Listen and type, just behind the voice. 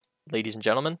ladies and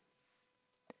gentlemen,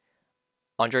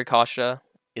 Andre Kosha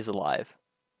is alive.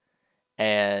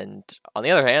 And on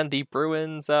the other hand, the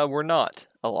Bruins were not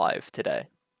alive today.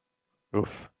 Oof.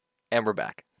 And we're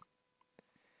back.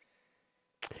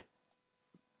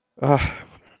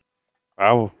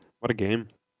 Wow, what a game.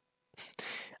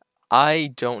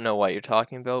 I don't know what you're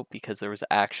talking about because there was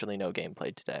actually no game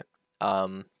played today.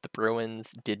 The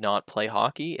Bruins did not play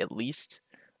hockey, at least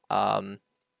um,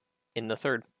 in the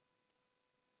third.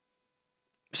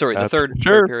 Sorry, the That's for third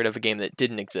sure. period of a game that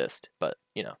didn't exist, but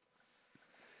you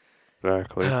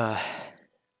Exactly. know.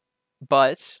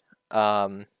 But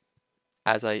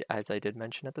as I did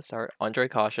mention at the start, Andre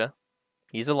Kosha,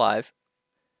 he's alive.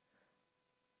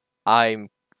 I'm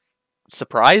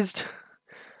surprised.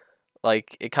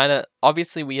 Like it kind of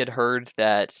obviously we had heard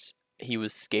that he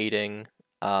was skating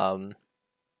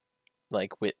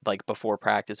like before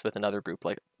practice with another group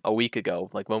like a week ago,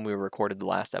 like when we recorded the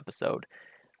last episode.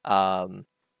 Um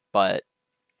but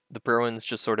the Bruins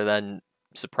just sort of then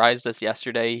surprised us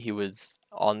yesterday. He was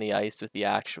on the ice with the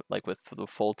actual like with the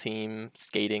full team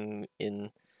skating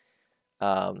in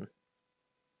um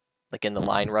like in the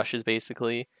line rushes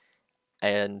basically.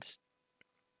 And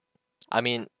I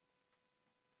mean,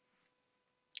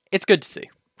 it's good to see.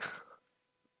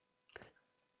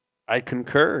 I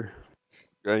concur.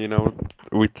 You know,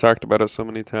 we talked about it so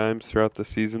many times throughout the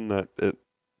season that it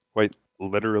quite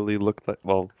literally looked like,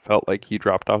 well, felt like he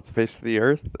dropped off the face of the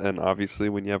earth. And obviously,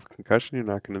 when you have a concussion, you're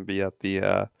not going to be at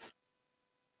the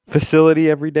facility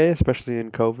every day, especially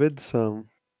in COVID. So,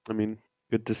 I mean,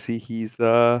 good to see he's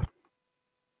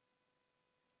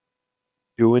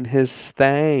doing his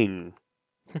thing.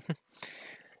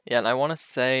 Yeah, and I want to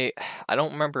say I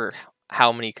don't remember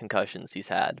how many concussions he's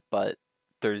had, but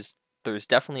there's there's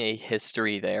definitely a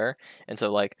history there. And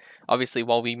so like obviously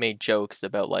while we made jokes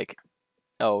about like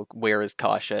oh, where is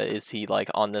Kasha? Is he like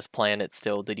on this planet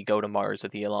still? Did he go to Mars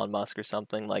with Elon Musk or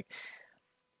something? Like,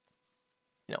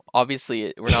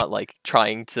 obviously we're not like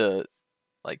trying to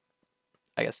like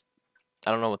I guess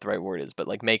I don't know what the right word is, but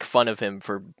like make fun of him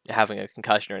for having a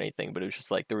concussion or anything, but it was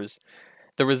just like there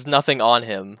was nothing on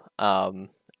him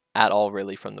at all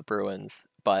really from the Bruins.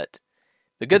 But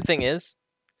the good thing is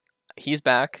he's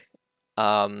back.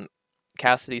 Um,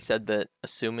 Cassidy said that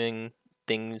assuming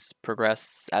things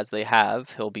progress as they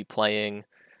have, he'll be playing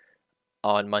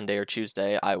on Monday or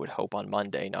Tuesday. I would hope on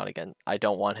Monday, not again. I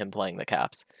don't want him playing the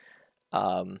Caps.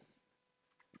 Um,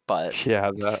 but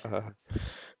Yeah, that.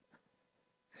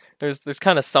 there's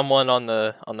kind of someone on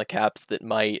the Caps that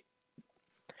might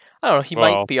I don't know. He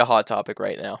might Well, be a hot topic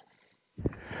right now.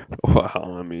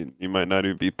 well, I mean, you might not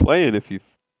even be playing if you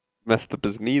messed up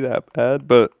his knee that bad,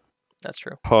 but That's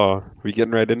true. we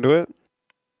getting right into it?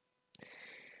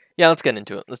 Yeah, let's get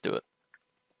into it. Let's do it.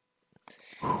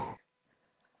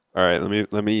 All right, let me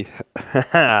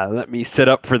let me sit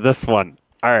up for this one.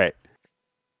 All right,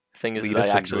 Thing is, lead I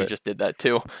us into actually it. just did that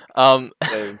too. Um,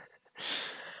 Same.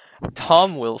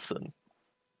 Tom Wilson.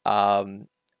 Um,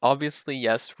 Obviously,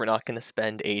 yes, we're not going to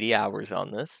spend 80 hours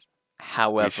on this.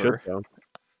 We should However, though.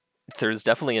 there's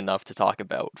definitely enough to talk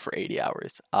about for 80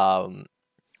 hours.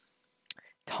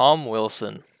 Tom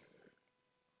Wilson.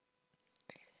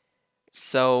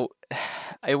 So,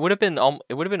 it would have been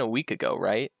a week ago,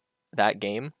 right? That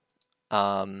game,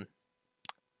 um,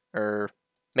 or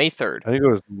May 3rd. I think it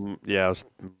was yeah, it was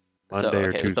So Monday or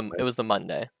okay, it Tuesday. was the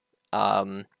Monday.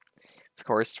 Um, of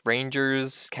course,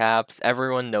 Rangers, Caps,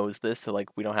 everyone knows this, so like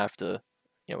we don't have to,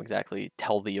 exactly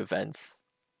tell the events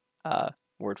uh,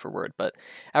 word for word, but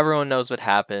everyone knows what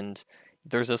happened.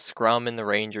 There's a scrum in the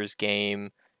Rangers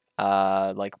game.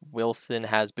 Like Wilson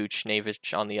has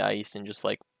Buchnevich on the ice and just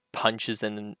like punches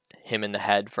him in the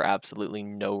head for absolutely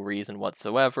no reason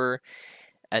whatsoever,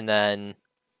 and then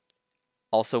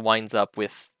also winds up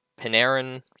with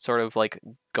Panarin sort of like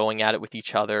going at it with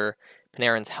each other.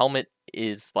 Panarin's helmet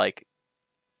is like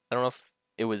I don't know if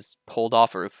it was pulled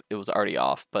off or if it was already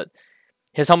off, but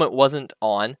his helmet wasn't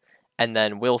on, and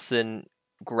then Wilson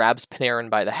grabs Panarin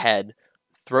by the head,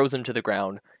 throws him to the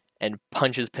ground, and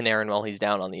punches Panarin while he's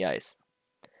down on the ice.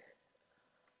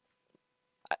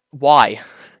 Why?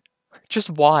 Just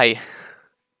why?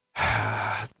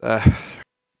 uh,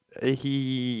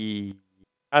 he.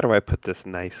 How do I put this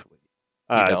nicely?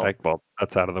 You don't. Well,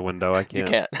 that's out of the window. I You can't.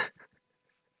 can't.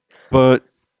 But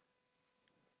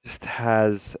just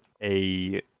has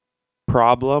a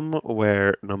problem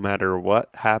where no matter what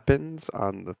happens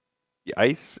on the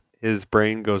ice, his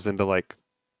brain goes into like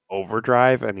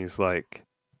overdrive and he's like,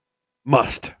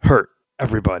 must hurt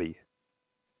everybody.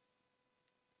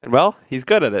 And well, he's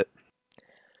good at it.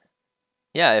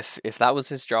 Yeah, if that was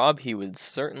his job, he would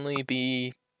certainly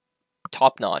be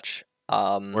top notch.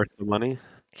 Um, Worth the money.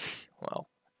 well,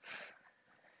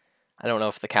 I don't know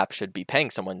if the Caps should be paying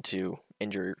someone to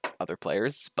injure other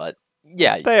players, but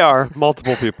yeah, They are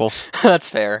multiple people. that's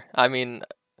fair. I mean,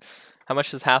 how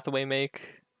much does Hathaway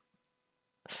make?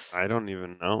 I don't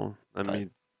even know. I But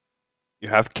mean, you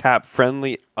have cap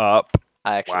friendly up.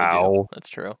 I actually do. Wow. That's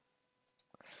true.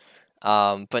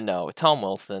 But no, Tom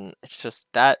Wilson, it's just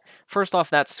that first off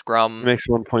that He scrum. makes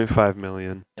 1.5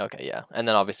 million. Okay, yeah. And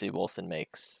then obviously Wilson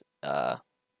makes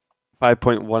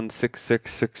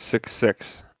 5.166666.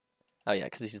 oh yeah,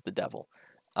 cuz he's the devil.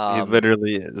 He Um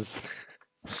literally is.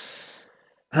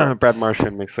 Brad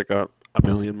Marchand makes like a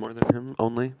million more than him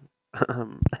only.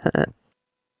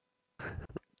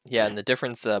 yeah, and the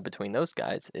difference between those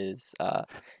guys is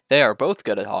they are both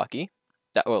good at hockey.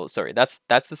 Sorry, that's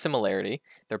the similarity.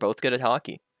 They're both good at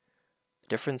hockey. The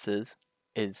difference is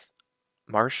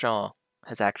Marchand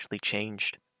has actually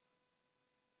changed.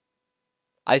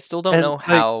 I still don't And know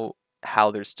like,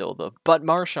 how there's still the but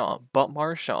Marchand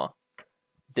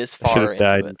this I should far have into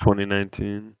died it. in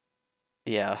 2019.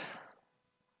 Yeah.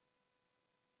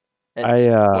 And I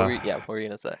what were you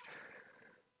gonna say?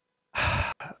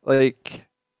 like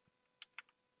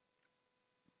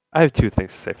I have two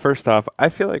things to say. First off, I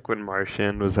feel like when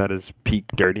Marchand was at his peak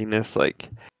dirtiness, like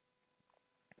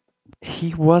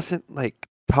he wasn't like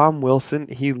Tom Wilson.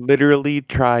 He literally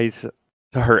tries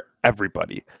to hurt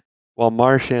everybody, while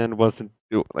Marchand wasn't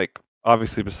like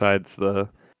obviously besides the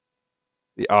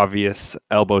obvious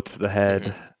elbow to the Hmm.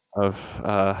 head of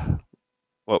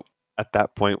what at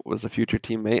that point was a future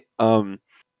teammate.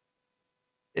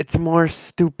 It's more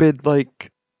stupid.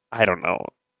 Like I don't know.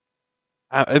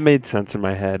 It made sense in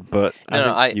my head, but I No, no,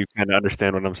 think I you kind of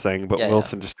understand what I'm saying. But yeah, yeah.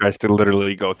 Wilson just tries to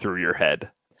literally go through your head.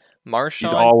 He's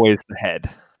Marchand, always the head.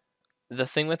 the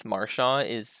thing with Marchand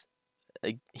is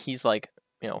he's like,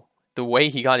 you know, the way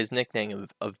he got his nickname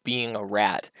of being a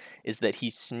rat is that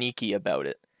he's sneaky about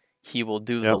it. He will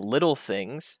do the Yep. little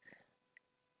things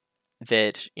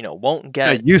that, won't I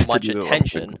get used to much do the little things.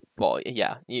 attention. Well,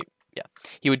 yeah, yeah.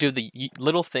 He would do the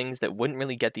little things that wouldn't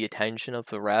really get the attention of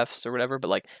the refs or whatever, but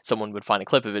like someone would find a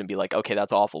clip of it and be like, "Okay,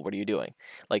 that's awful. What are you doing?"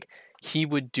 Like he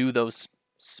would do those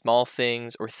small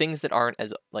things or things that aren't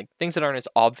as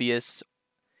obvious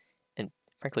and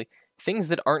frankly, things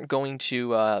that aren't going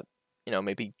to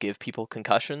maybe give people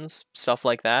concussions, stuff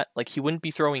like that. Like he wouldn't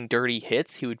be throwing dirty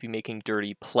hits, he would be making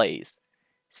dirty plays.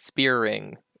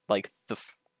 Spearing, like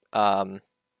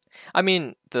I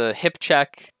mean, the hip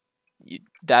check,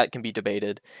 that can be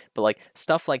debated, but like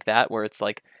stuff like that where it's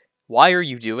like, why are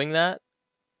you doing that?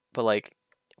 But like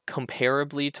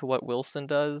comparably to what Wilson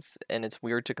does, and it's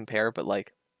weird to compare, but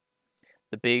like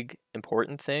the big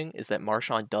important thing is that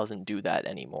Marchand doesn't do that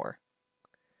anymore.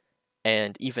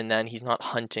 And even then, he's not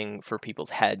hunting for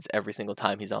people's heads every single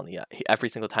time every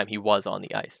single time he was on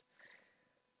the ice.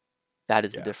 That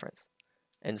is the Yeah. difference.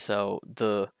 And so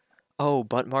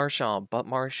but Marchand.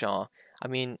 I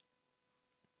mean,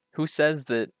 who says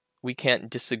that we can't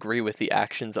disagree with the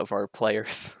actions of our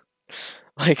players?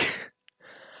 Like,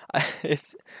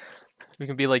 it's we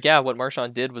can be like, yeah, what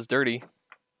Marchand did was dirty.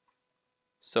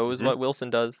 So is Hmm. what Wilson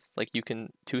does. Like,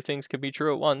 two things can be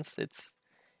true at once. It's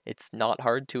not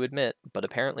hard to admit, but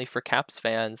apparently for Caps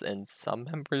fans and some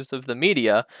members of the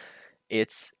media,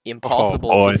 it's Oh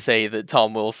impossible to boy. say that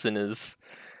Tom Wilson is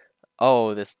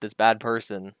this bad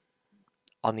person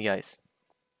on the ice.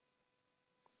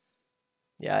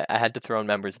 Yeah, I had to throw in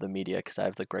members of the media because I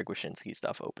have the Greg Wyshynski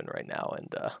stuff open right now,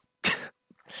 and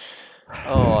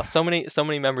oh, so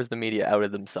many members of the media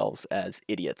outed themselves as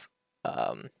idiots,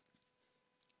 um,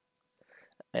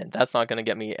 and that's not going to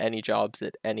get me any jobs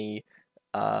at any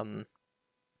um,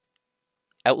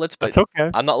 outlets, but That's okay.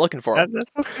 I'm not looking for them.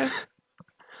 That's okay.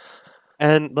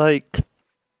 And like,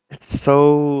 it's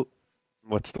so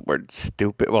what's the word?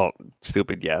 Stupid. Well,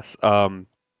 stupid. Yes.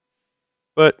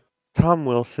 But Tom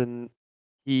Wilson,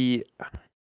 he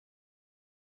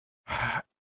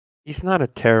he's not a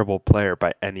terrible player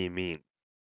by any means,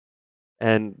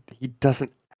 and he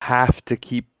doesn't have to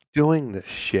keep doing this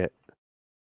shit.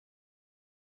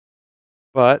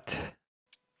 But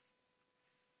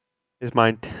his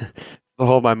mind,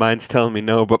 my mind's telling me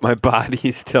no, but my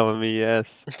body's telling me yes.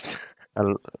 I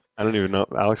don't, I don't even know.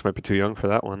 Alex might be too young for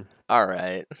that one. All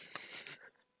right.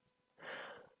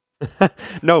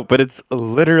 No, but it's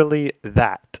literally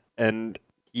that, and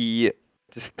he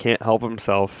just can't help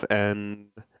himself, and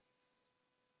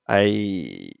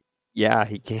I, yeah,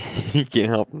 he can't, he can't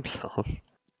help himself.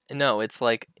 No, it's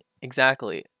like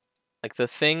exactly like the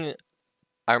thing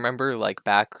I remember like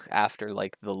back after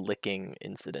like the licking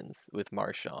incidents with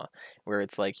Marchand, where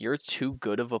it's like you're too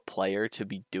good of a player to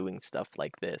be doing stuff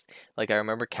like this. Like I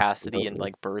remember Cassidy and Absolutely.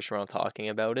 like Bergeron talking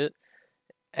about it,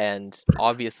 and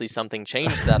obviously something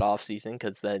changed that offseason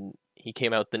because then he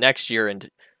came out the next year and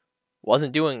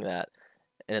wasn't doing that.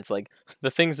 And it's like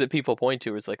the things that people point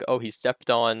to is like, oh, he stepped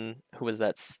on who was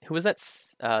that? Who was that?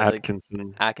 The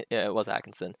Atkinson. Yeah, it was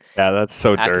Atkinson. Yeah, that's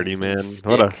so dirty, Atkinson's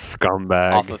man. What a stick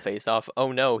off scumbag. a face-off.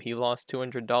 Oh no, he lost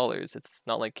 $200. It's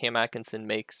not like Cam Atkinson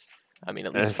makes, I mean,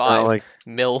 at And least 5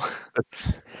 mil. it's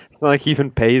not like he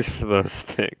even pays for those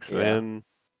sticks, Yeah, man.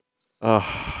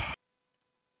 Ugh.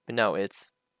 but no,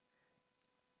 it's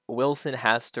Wilson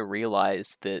has to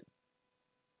realize that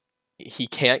he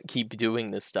can't keep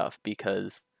doing this stuff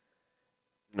because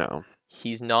No.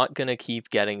 he's not gonna keep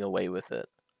getting away with it.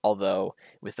 Although,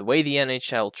 with the way the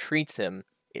NHL treats him,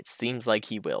 it seems like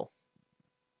he will.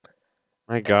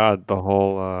 My And God, the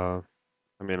whole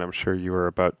I mean, I'm sure you were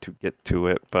about to get to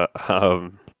it, but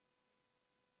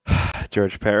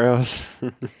George Peros.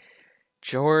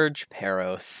 George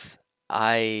Peros,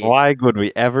 I Why would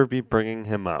we ever be bringing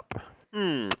him up?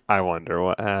 I wonder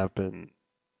what happened.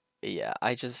 yeah,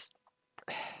 I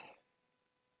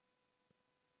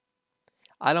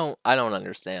don't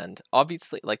understand.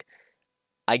 Obviously, like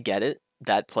I get it.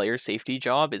 That player safety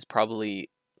job is probably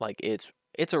like it's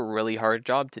a really hard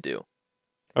job to do.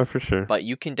 Oh, for sure. But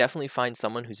you can definitely find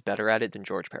someone who's better at it than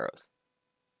George Peros.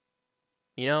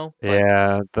 You know? Like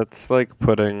Yeah, that's like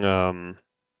putting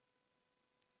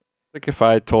like if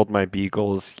I told my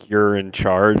beagles you're in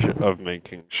charge of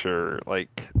making sure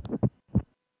like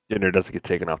dinner doesn't get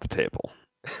taken off the table.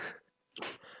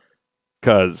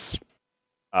 'Cause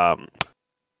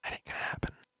that ain't gonna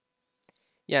happen.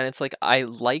 yeah, and it's like I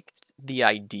liked the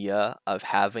idea of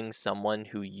having someone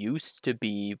who used to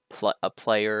be a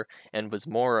player and was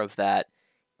more of that,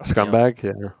 A you know, scumbag?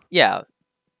 Yeah. yeah,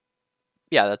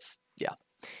 yeah, that's yeah,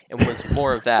 and was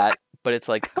more of that, but it's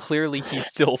like clearly he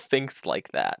still thinks like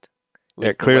that Yeah,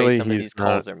 with the way clearly some of he's these not.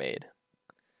 calls are made.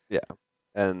 Yeah.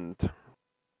 And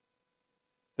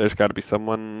there's got to be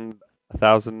someone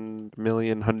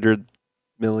 1,000,000,000,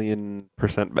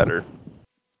 100,000,000% better.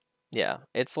 Yeah,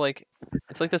 it's like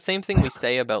the same thing we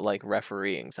say about like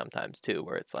refereeing sometimes too,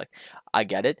 where it's like I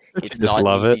get it, Don't you it's just not an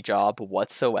love it? easy job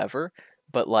whatsoever,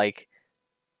 but like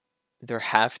there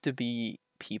have to be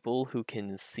people who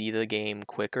can see the game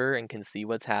quicker and can see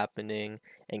what's happening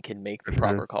and can make the For sure.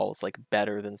 proper calls like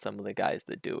better than some of the guys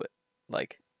that do it.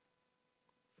 Like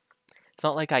it's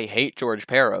not like I hate George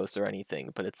Peros or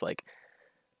anything, but it's like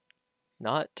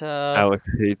not Alex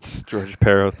hates George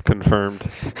Peros confirmed.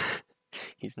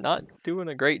 he's not doing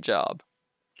a great job.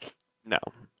 No.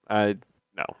 I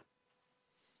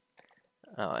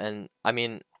no. And I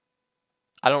mean,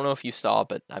 I don't know if you saw,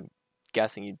 but I'm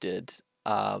guessing you did.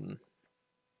 Um,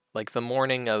 like the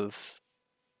morning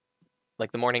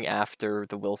after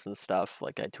the Wilson stuff,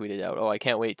 like I tweeted out, "Oh, I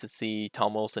can't wait to see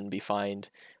Tom Wilson be fined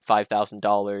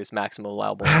 $5,000 maximum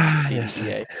allowable under the Yes.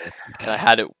 CBA," and I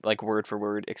had it like word for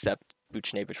word, except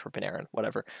Buchnevich for Panarin,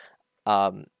 whatever.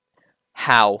 Um,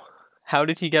 how? How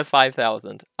did he get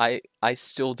 5,000? I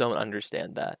still don't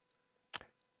understand that.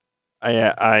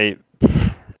 I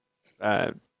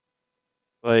uh,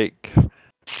 like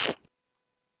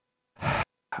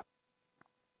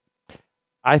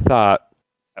I thought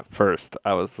at first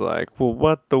I was like, well,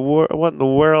 what in the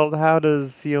world? How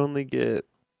does he only get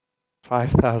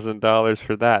 $5,000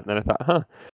 for that? And then I thought, huh,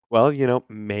 well,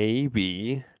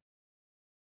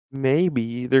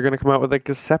 maybe they're gonna come out with like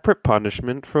a separate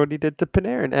punishment for what he did to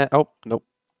Panarin. Oh, nope,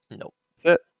 Nope.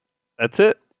 that's it. That's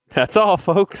it. That's all,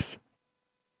 folks.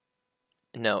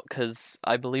 No, because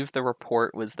I believe the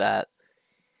report was that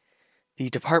the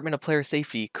Department of Player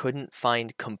Safety couldn't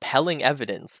find compelling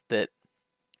evidence that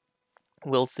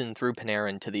Wilson threw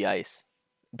Panarin to the ice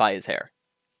by his hair.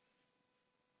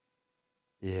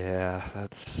 Yeah,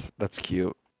 that's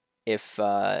cute. If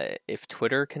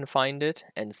Twitter can find it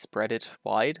and spread it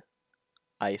wide,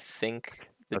 I think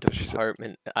the That's what she said.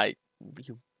 department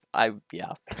you, I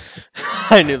yeah.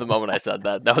 I knew the moment I said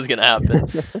that was gonna happen.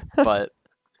 But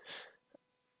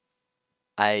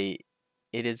I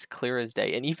it is clear as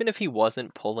day. And even if he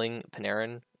wasn't pulling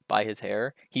Panarin by his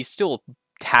hair, he's still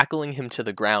tackling him to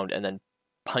the ground and then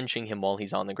punching him while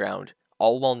he's on the ground,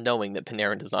 all while knowing that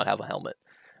Panarin does not have a helmet.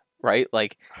 Right?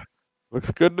 Like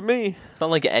Looks good to me. it's not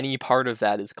like any part of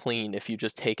that is clean if you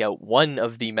just take out one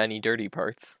of the many dirty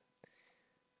parts.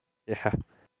 Yeah.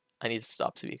 I need to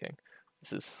stop speaking.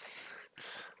 This is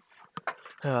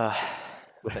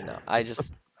but no,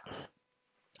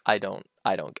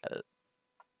 I don't get it.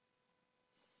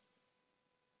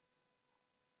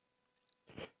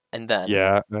 And then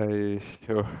Yeah, I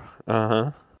sure.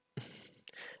 Uh-huh.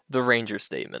 the Rangers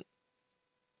statement.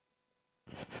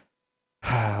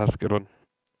 That's a good one.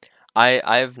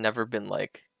 I've never been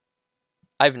like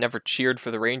I've never cheered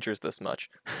for the Rangers this much.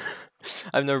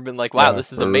 I've never been like, wow, Yeah,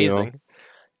 this is for real. amazing.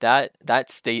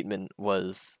 That statement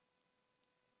was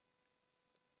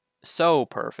so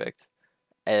perfect,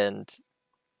 and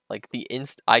like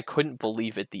I couldn't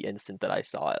believe it the instant that I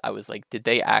saw it. I was like, did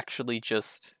they actually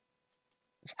just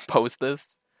post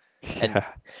this? And Yeah.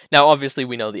 now obviously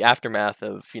we know the aftermath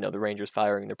of, the Rangers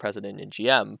firing their president and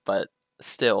GM, but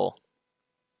still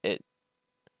it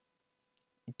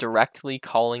directly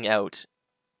calling out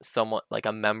someone like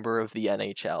a member of the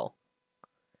NHL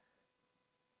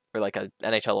or like a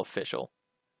NHL official.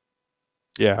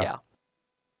 Yeah. Yeah,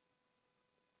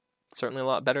 certainly a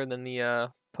lot better than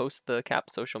the post the Cap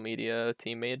social media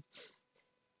team made.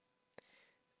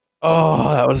 Oh,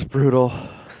 Also, that was brutal.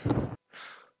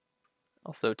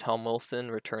 also Tom Wilson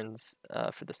returns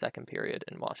for the second period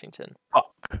in Washington.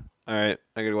 Fuck. All right,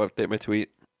 I gotta go update my tweet.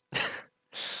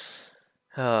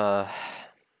 uh,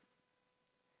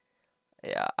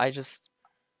 yeah,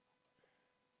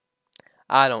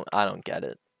 I don't get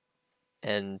it,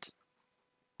 and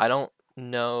I don't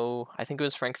know. I think it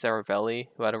was Frank Saravelli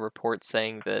who had a report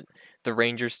saying that the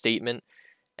Rangers statement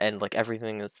and like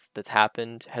everything that's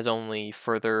happened has only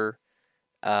further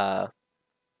uh,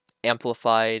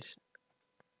 amplified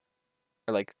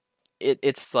or like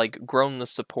it's like grown the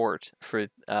support for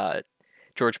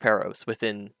George Peros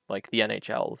within like the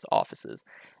NHL's offices.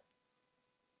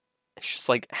 It's just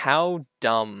like how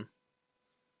dumb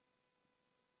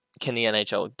can the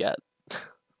NHL get?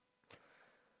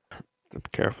 Be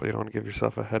careful, you don't want to give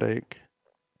yourself a headache.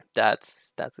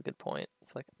 That's a good point.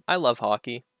 It's like I love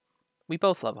hockey. We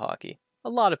both love hockey. A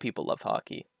lot of people love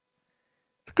hockey.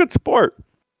 It's a good sport.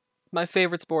 My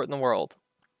favorite sport in the world.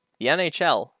 The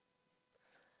NHL.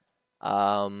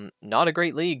 Not a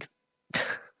great league. At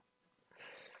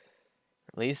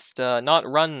least not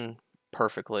run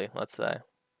perfectly, let's say.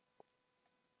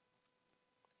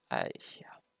 Yeah.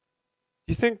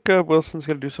 Do you think Wilson's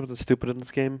gonna do something stupid in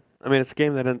this game? I mean, it's a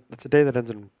game it's a day that ends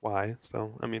in Y.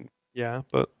 So I mean, yeah,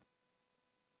 but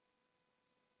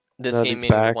This now that game he's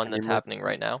meaning the back, one and he that's might, happening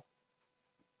right now.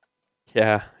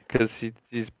 yeah, because he's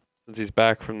since he's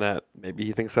back from that, maybe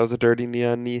he thinks that was a dirty knee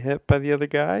on knee hit by the other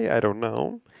guy. I don't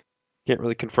know. Can't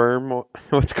really confirm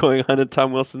what's going on in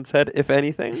Tom Wilson's head, if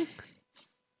anything.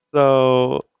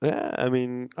 So yeah, I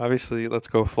mean, obviously, let's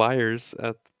go Flyers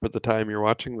at for the time you're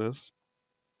watching this.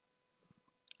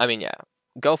 I mean, yeah,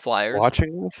 go Flyers.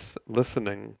 Watching this,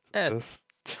 listening to It's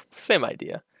this. same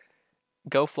idea.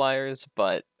 Go Flyers,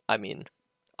 but I mean,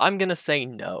 I'm gonna say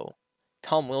no.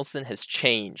 Tom Wilson has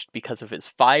changed because of his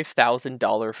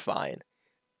 $5,000 fine.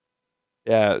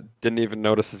 Yeah, didn't even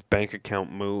notice his bank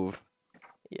account move.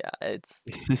 Yeah, it's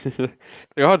Like,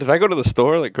 oh, did I go to the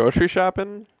store like grocery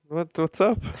shopping? What's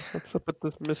up? What's up with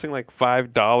this missing like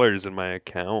 $5 in my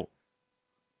account?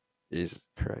 Jesus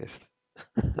Christ.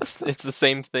 it's the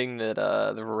same thing that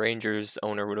the Rangers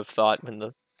owner would have thought when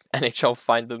the NHL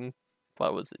fined them.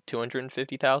 What was it,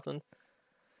 250,000?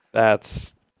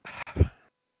 That's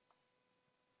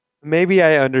maybe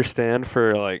I understand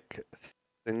for like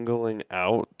singling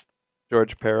out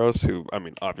George Peros, who I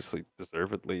mean obviously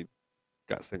deservedly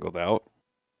got singled out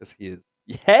because he is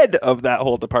the head of that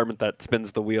whole department that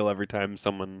spins the wheel every time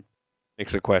someone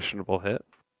makes a questionable hit.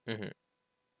 Hmm.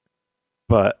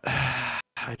 But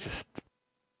I just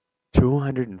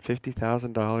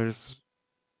 $250,000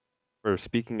 for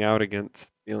speaking out against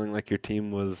feeling like your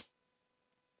team was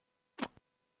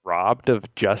robbed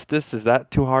of justice. Is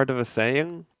that too hard of a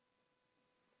saying?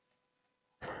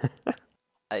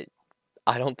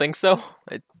 I don't think so.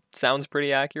 It sounds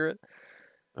pretty accurate.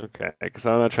 Okay, because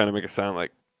I'm not trying to make it sound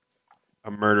like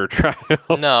a murder trial.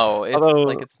 No, it's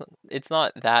like Although, it's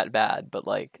not that bad, but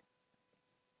like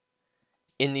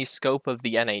in the scope of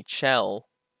the NHL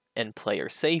and player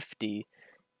safety,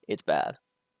 it's bad.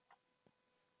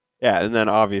 yeah, and then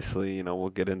obviously, we'll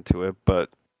get into it, but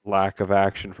lack of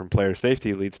action from player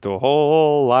safety leads to a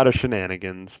whole lot of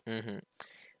shenanigans. Hmm.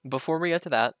 Before we get to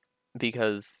that,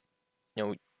 because you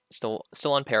know, still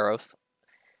on Peros,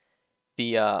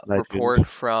 the report Legend.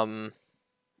 from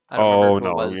I don't remember Oh who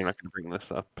it no, you're not was. going to bring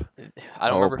this up. I don't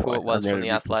Oh remember who boy, it I'm was from ready to the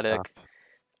be pissed off. Athletic.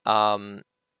 Um,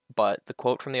 but the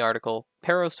quote from the article: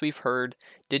 Peros, we've heard,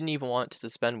 didn't even want to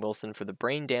suspend Wilson for the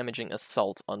brain-damaging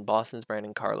assault on Boston's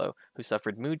Brandon Carlo, who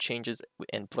suffered mood changes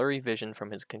and blurry vision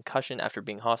from his concussion after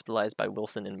being hospitalized by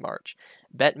Wilson in March.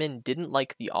 Bettman didn't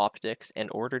like the optics and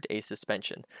ordered a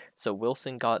suspension, so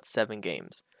Wilson got 7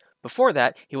 games. Before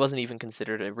that, he wasn't even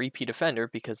considered a repeat offender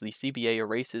because the CBA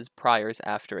erases priors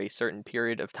after a certain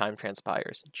period of time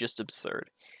transpires. Just absurd.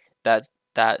 That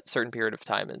certain period of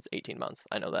time is 18 months.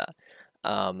 I know that.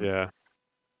 Yeah.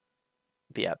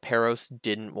 But yeah, Peros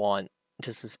didn't want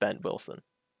to suspend Wilson.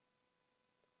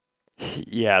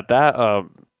 Yeah, that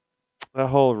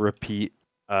whole repeat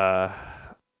uh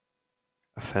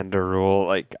offender rule,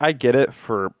 like I get it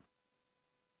for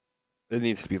it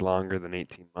needs to be longer than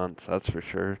 18 months, that's for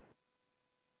sure.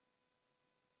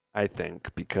 I think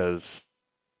because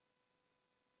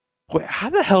wait, how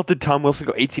the hell did Tom Wilson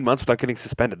go 18 months without getting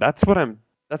suspended? That's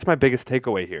my biggest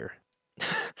takeaway here.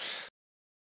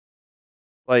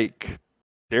 Like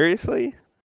seriously?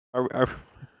 Are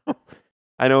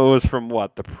I know it was from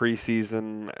what, the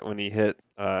preseason when he hit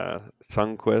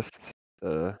Sundqvist.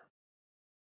 Uh,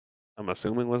 I'm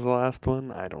assuming was the last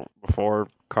one. I don't before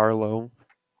Carlo,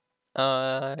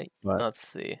 uh, but let's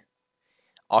see.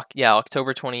 Yeah,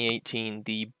 October 2018,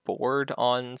 the board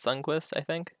on Sundqvist, I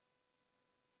think.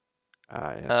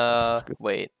 yeah, this is good.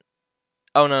 Wait.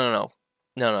 Oh,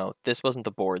 no. This wasn't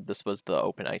the board. This was the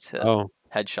open ice hit. Oh,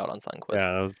 Headshot on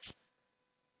Sundqvist.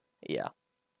 yeah.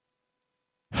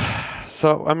 Yeah.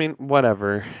 So I mean,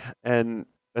 whatever, and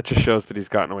that just shows that he's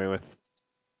gotten away with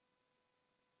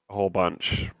a whole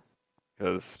bunch.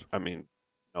 Because I mean,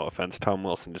 no offense, Tom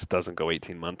Wilson just doesn't go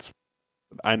 18 months.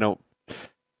 I know.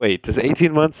 Wait, does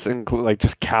 18 months include like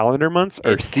just calendar months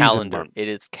or It's season calendar. months? It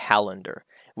is calendar,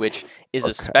 which is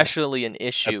Okay, especially an that's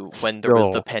issue when there was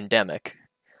the still pandemic.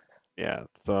 yeah.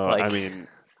 So I Like, mean,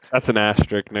 that's an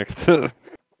asterisk next to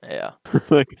yeah.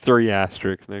 like 3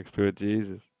 asterisks next to it.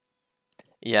 Jesus.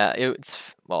 Yeah,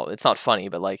 it's not funny,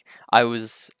 but like there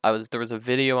was a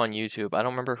video on YouTube. I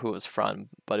don't remember who it was from,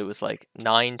 but it was like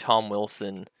 9 Tom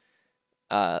Wilson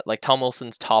like Tom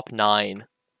Wilson's top 9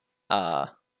 uh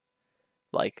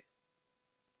like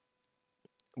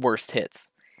worst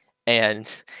hits.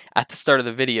 And at the start of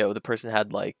the video, the person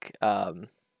had like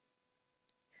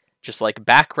just like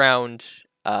background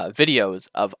videos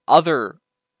of other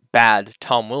bad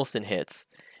Tom Wilson hits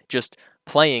just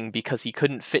playing because he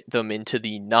couldn't fit them into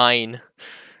the 9,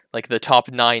 like the top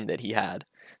 9 that he had.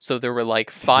 So there were like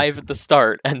 5 at the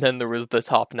start, and then there was the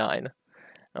top 9.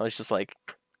 I was just like,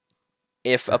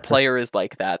 if a player is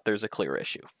like that, there's a clear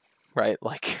issue, right?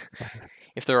 Like,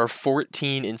 if there are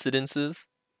 14 incidences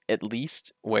at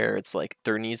least where it's like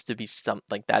there needs to be some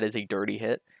like that is a dirty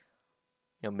hit,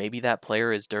 maybe that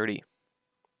player is dirty.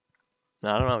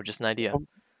 I don't know, just an idea.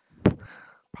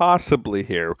 Possibly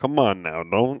here. Come on now,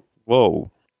 don't.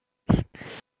 Whoa.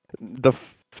 The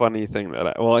funny thing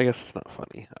that well, I guess it's not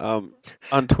funny.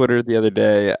 On Twitter the other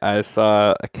day, I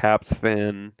saw a Caps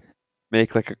fan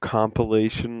make like a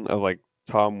compilation of like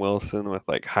Tom Wilson with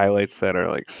like highlights that are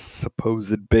like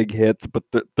supposed big hits, but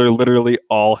they're literally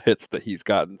all hits that he's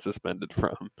gotten suspended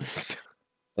from.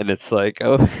 And it's like,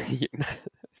 oh,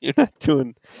 you're not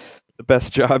doing the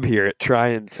best job here at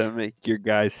trying to make your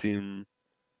guy seem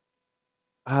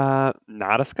not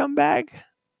a scumbag.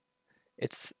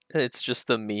 It's just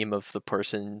the meme of the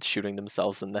person shooting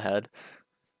themselves in the head.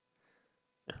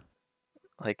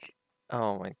 Like,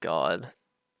 oh my god.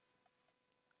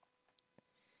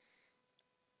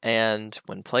 And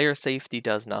when player safety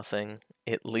does nothing,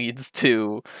 it leads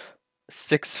to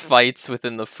 6 fights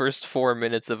within the first 4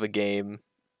 minutes of a game.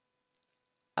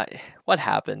 What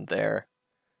happened there?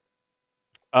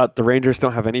 The Rangers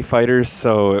don't have any fighters,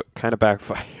 so it kind of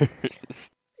backfired.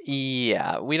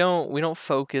 Yeah, we don't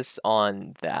focus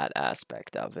on that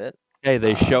aspect of it. Hey,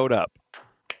 they showed up.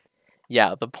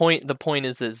 Yeah, the point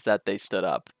is that they stood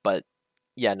up, but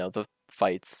yeah, no, the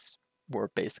fights were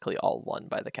basically all won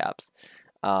by the Caps.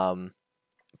 But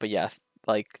yeah,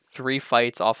 like 3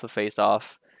 fights off the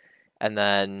face-off, and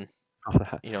then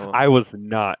I was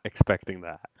not expecting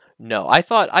that. no, I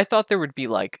thought there would be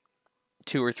like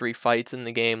 2 or 3 fights in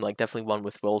the game, like definitely one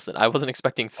with Wilson. I wasn't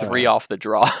expecting 3 off the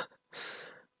draw.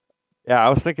 Yeah, I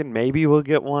was thinking maybe we'll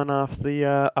get one off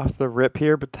the rip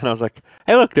here, but then I was like,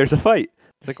 hey, look, there's a fight.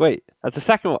 It's like, wait, that's the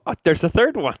second one. Oh, there's a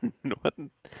third one.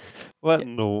 What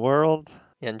in the world?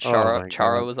 And Oh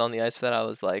Chara God. was on the ice for that. I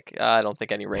was like, I don't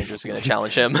think any Rangers are going to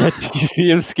challenge him. Did you see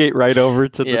him skate right over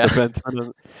to the Yeah.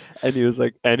 defenseman, and he was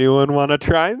like, anyone want to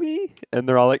try me? And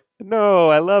they're all like, no,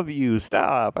 I love you.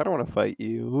 Stop. I don't want to fight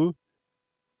you.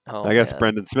 Oh, I guess man.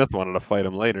 Brendan Smith wanted to fight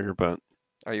him later, but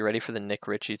Are you ready for the Nick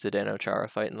Ritchie Zdeno Chara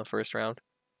fight in the first round?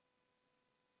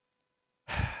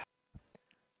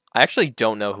 I actually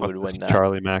don't know who would win that.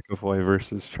 Charlie McAvoy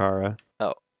versus Chara.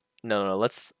 Oh, no.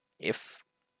 Let's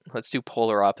do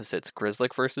polar opposites.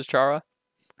 Grizzlick versus Chara.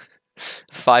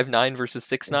 5'9" versus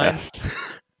 6'9".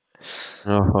 Yes.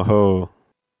 Oh.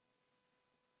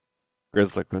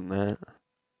 Grizzlies win that.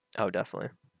 Oh, definitely.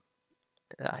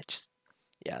 I just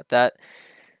yeah, that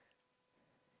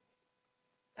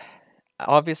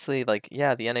obviously like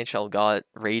yeah, the NHL got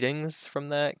ratings from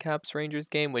that Caps Rangers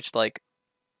game, which like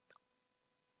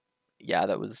yeah,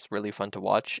 that was really fun to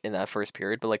watch in that first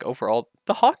period, but like overall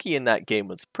the hockey in that game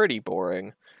was pretty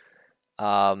boring.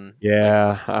 Like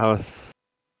Yeah,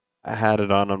 I had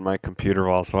it on my computer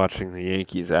while I was watching the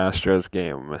Yankees Astros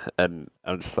game, and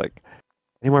I'm just like,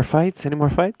 any more fights? Any more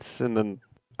fights? And then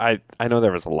I know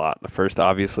there was a lot in the first,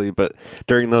 obviously, but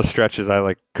during those stretches, I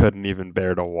like couldn't even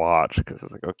bear to watch because I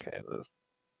was like, okay, this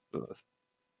is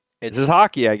it's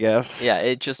hockey, I guess. yeah,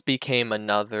 it just became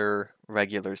another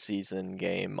regular season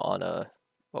game on a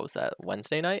what was that,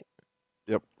 Wednesday night?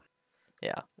 Yep.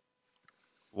 Yeah.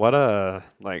 What a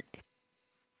like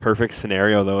perfect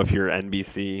scenario though if you're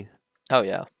NBC, Oh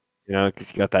yeah.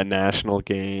 because you got that national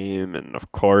game, and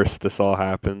of course this all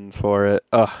happens for it.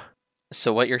 Ugh.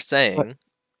 So what you're What? saying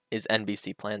is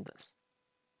NBC planned this.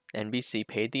 NBC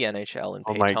paid the NHL and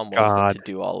Oh paid my Tom Wilson to God.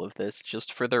 do all of this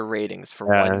just for their ratings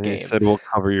for Yeah, one and he game. said we'll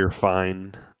cover your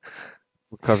fine.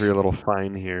 We'll cover your little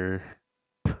fine here.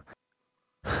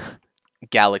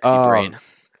 Galaxy Um, brain.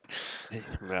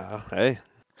 yeah, hey,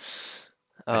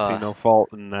 I see Uh, no fault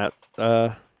in that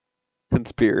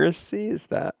conspiracy. Is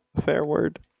that a fair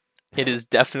word? it is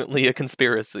definitely a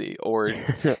conspiracy, Okay, or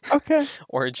all right.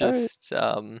 or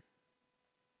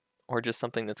just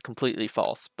something that's completely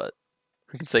false. But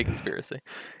we can say conspiracy.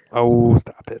 Oh,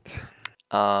 stop it.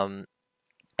 Um,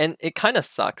 and it kind of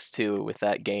sucks too with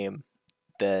that game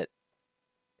that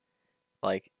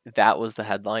like that was the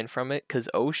headline from it because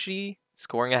Oshie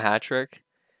scoring a hat trick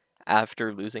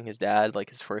after losing his dad, like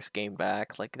his first game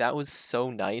back, like that was so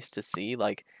nice to see.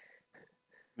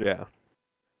 Yeah.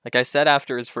 Like I said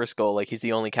after his first goal, like he's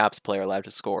the only Caps player allowed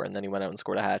to score, and then he went out and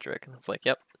scored a hat trick. And it's like,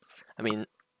 yep. I mean,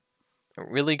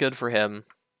 really good for him.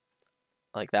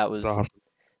 Like that It's was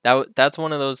awesome. that's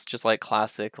one of those just like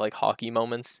classic like hockey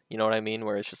moments. You know what I mean?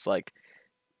 Where it's just like,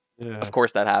 of Yeah.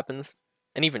 course that happens,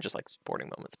 and even just like sporting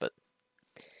moments. But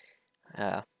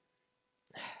uh,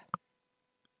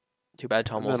 too bad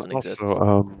Tom And then Wilson also, exists.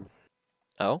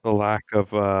 Oh, the lack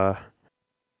of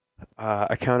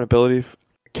accountability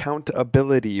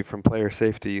accountability from player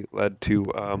safety led to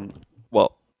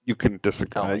well, you can oh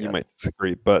disagree, my you God. might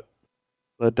disagree, but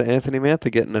led to Anthony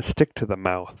Mantha getting a stick to the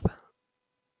mouth.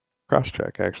 Cross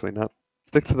check, actually, not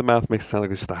stick to the mouth makes it sound like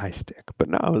it was just a high stick, but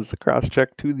no, it was a cross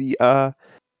check to the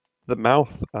mouth.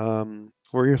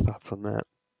 What are your thoughts on that?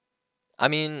 I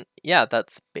mean, yeah,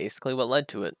 that's basically what led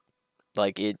to it.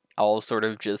 Like it all sort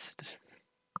of just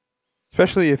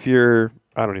Especially if you're,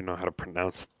 I don't even know how to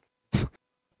pronounce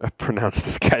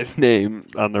this guy's name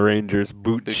on the Rangers,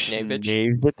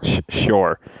 Buchnevich. Buchnevich.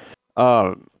 Sure.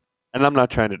 Um, and I'm not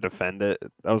trying to defend it.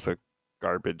 That was a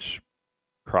garbage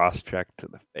cross check to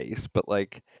the face, but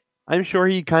like, I'm sure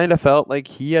he kind of felt like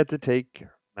he had to take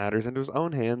matters into his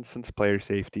own hands since player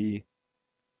safety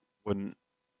wouldn't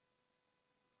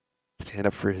stand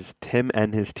up for him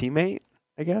and his teammate.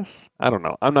 I guess I don't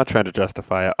know. I'm not trying to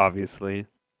justify it, obviously.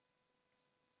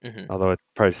 Hmm. Although it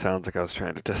probably sounds like I was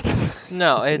trying to justify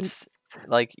No, it. it's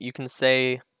like you can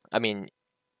say. I mean,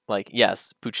 like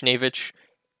yes, Buchnevich.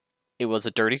 It was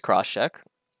a dirty cross check,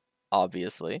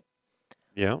 obviously,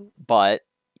 Yeah. but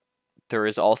there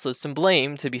is also some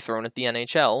blame to be thrown at the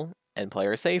NHL and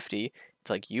player safety. It's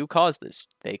like you caused this.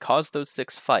 They caused those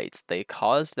 6 fights. They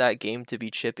caused that game to be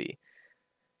chippy.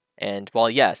 And while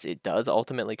yes, it does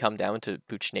ultimately come down to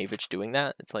Buchnevich doing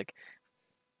that, it's like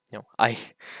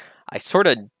I sort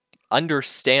of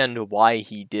understand why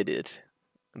he did it,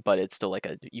 but it's still like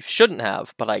a you shouldn't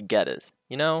have, but I get it.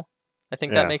 I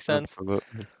think that Yeah. makes sense.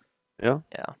 Absolutely. Yeah.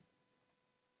 Yeah.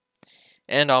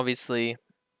 And obviously,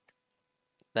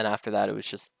 then after that, it was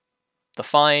just the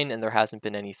fine, and there hasn't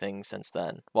been anything since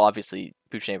then. Well, obviously,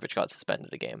 Buchnevich got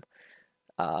suspended a game.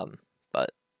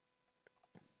 But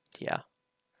yeah.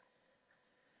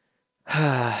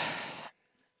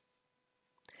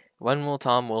 When will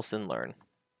Tom Wilson learn?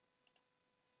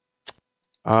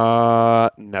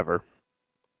 Never.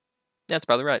 That's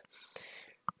probably right.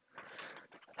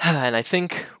 And I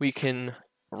think we can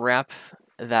wrap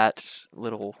that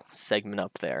little segment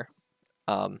up there.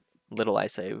 Little I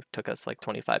say took us like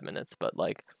 25 minutes, but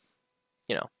like,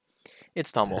 you know,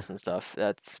 it's Tom Wilson stuff.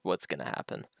 That's what's gonna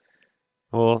happen.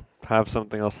 We'll have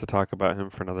something else to talk about him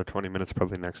for another 20 minutes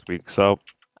probably next week. So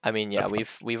I mean, yeah, that's fine.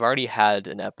 we've already had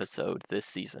an episode this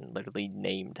season literally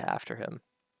named after him.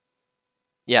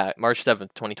 Yeah, March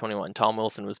 7th, 2021. Tom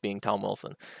Wilson was being Tom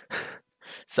Wilson.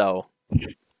 So,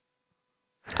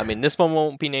 I mean, this one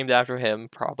won't be named after him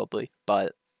probably,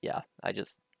 but yeah,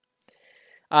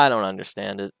 I don't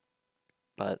understand it.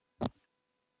 But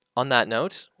on that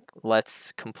note,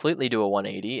 let's completely do a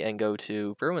 180 and go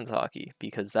to Bruins hockey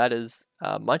because that is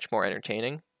much more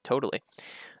entertaining. Totally.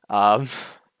 Um,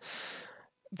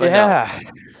 but no, Yeah,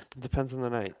 depends on the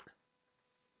night.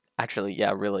 actually,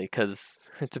 yeah, really, because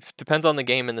it depends on the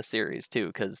game in the series too.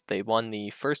 Because they won the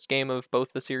first game of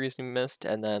both the series we missed,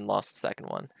 and then lost the second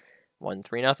one. Won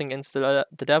 3-0 against the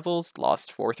Devils,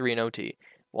 lost 4-3 in OT.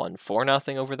 Won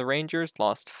 4-0 over the Rangers,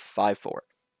 lost 5-4.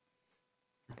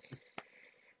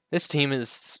 This team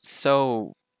is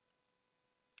so.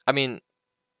 I mean,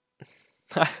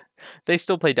 they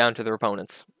still play down to their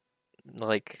opponents.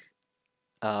 Like,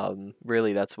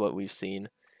 really, that's what we've seen,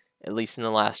 at least in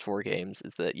the last 4 games.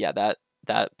 Is that yeah,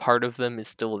 that part of them is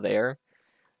still there,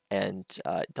 and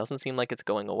it doesn't seem like it's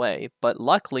going away. But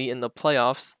luckily, in the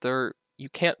playoffs, you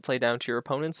can't play down to your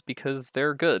opponents because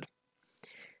they're good.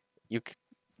 You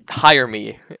hire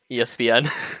me, ESPN.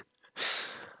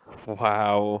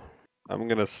 Wow. I'm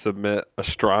gonna submit a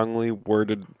strongly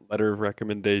worded letter of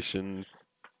recommendation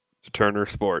to Turner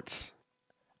Sports.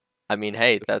 I mean,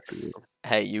 hey, Just for you. that's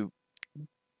hey, you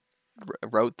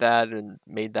wrote that and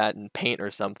made that in Paint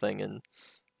or something, and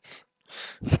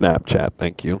Snapchat,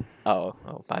 thank you. oh,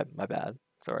 my bad.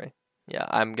 Sorry. Yeah,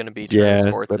 I'm gonna be Turner Yeah, it's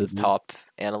better Sports' than top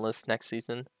analyst next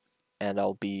season, and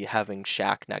I'll be having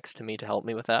Shaq next to me to help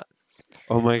me with that.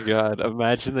 Oh my God.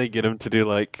 Imagine they get him to do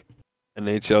like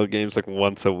NHL games like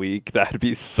once a week. That'd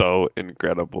be so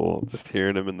incredible. Just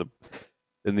hearing him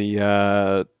in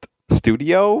the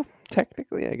studio,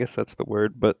 technically, I guess that's the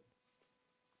word, but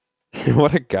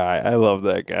what a guy. I love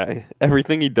that guy.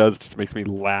 Everything he does just makes me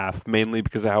laugh, mainly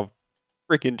because of how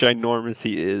freaking ginormous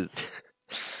he is.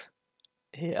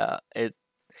 Yeah,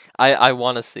 I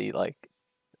want to see like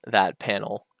that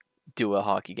panel do a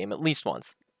hockey game at least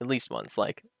once. At least once.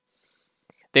 Like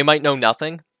they might know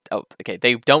nothing. Oh, okay,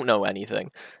 they don't know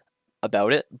anything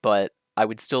about it, but I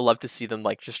would still love to see them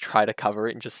like just try to cover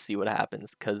it and just see what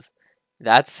happens because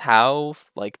that's how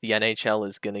like the NHL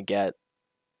is gonna get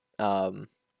um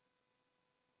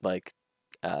like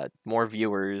more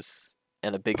viewers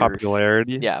and a bigger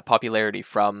Popularity. yeah popularity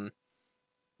from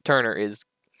Turner is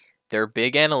they're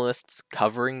big analysts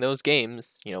covering those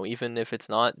games. You know, even if it's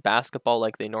not basketball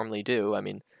like they normally do. I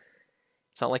mean,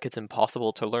 it's not like it's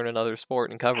impossible to learn another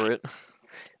sport and cover it,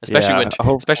 Yeah,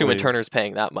 especially when hopefully. Turner's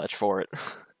paying that much for it.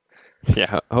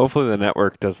 Yeah, hopefully the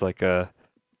network does like a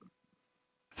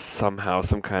somehow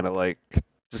some kind of like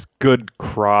just good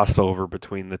crossover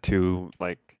between the two,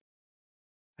 like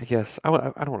I guess I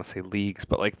don't want to say leagues,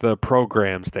 but like the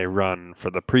programs they run for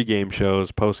the pregame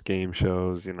shows, postgame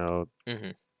shows,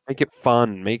 Hmm. make it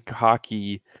fun, make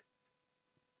hockey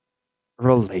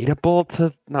relatable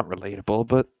to not relatable,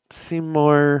 but seem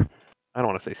more I don't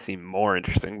want to say seem more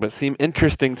interesting, but seem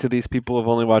interesting to these people who've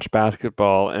only watched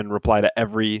basketball and reply to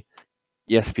every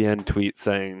ESPN tweet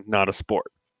saying not a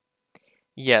sport.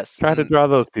 Yes, Try to draw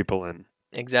those people in.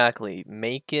 exactly.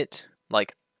 Make it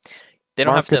like they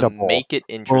don't have to Marketable. make it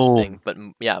interesting,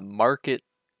 Boom. but yeah, market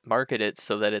it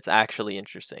so that it's actually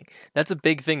interesting. That's a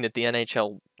big thing that the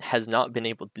NHL has not been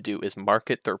able to do is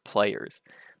market their players.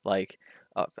 Like,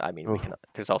 I mean, we Oh, can.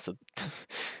 There's also,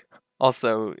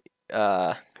 also,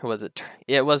 who was it?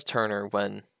 Yeah, it was Turner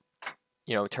when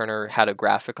Turner had a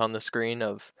graphic on the screen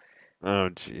of oh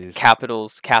jeez.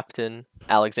 Capitals captain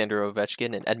Alexander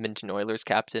Ovechkin and Edmonton Oilers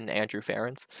captain Andrew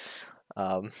Ference.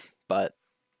 But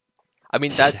I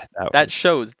mean Yeah, that that was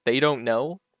shows they don't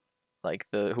know. Like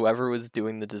the whoever was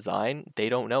doing the design, they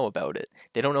don't know about it.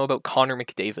 They don't know about Connor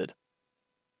McDavid. I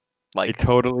Like,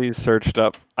 totally searched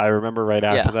up. I remember right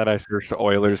after yeah, that I searched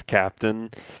Oilers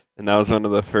captain, and that was one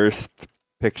of the first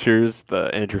pictures, the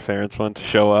Andrew Ference one, to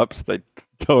show up. So they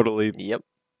totally. yep,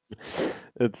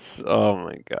 It's oh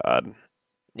my God.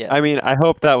 I yes. mean, I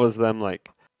hope that was them. Like,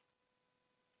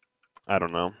 I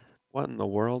don't know. What in the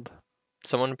world?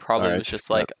 Someone probably Sorry, I was just just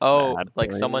got like, oh, mad like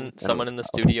brain, and it someone was in the loud.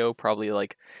 studio probably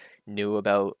like knew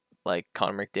about like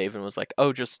Connor McDavid and was like,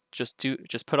 oh, just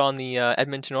put on the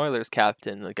Edmonton Oilers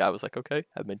captain. And the guy was like, okay,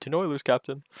 Edmonton Oilers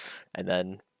captain, and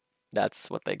then that's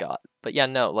what they got. But yeah,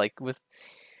 no, like with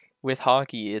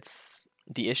hockey, it's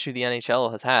the issue the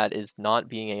NHL has had is not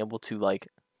being able to like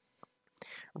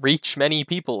reach many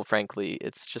people. Frankly,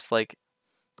 it's just like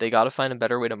they got to find a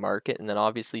better way to market, and then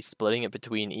obviously splitting it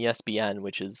between ESPN,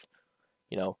 which is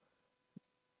you know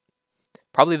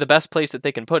probably the best place that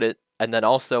they can put it, and then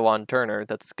also on Turner,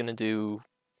 that's gonna do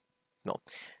well.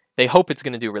 They hope it's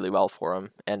gonna do really well for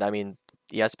them, and I mean,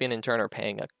 ESPN and Turner are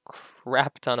paying a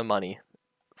crap ton of money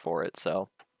for it, so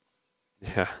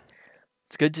Yeah.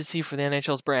 it's good to see for the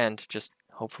NHL's brand. Just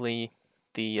hopefully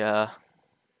the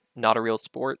not a real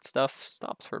sport stuff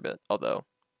stops for a bit. Although,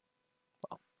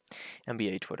 well,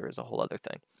 NBA Twitter is a whole other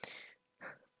thing.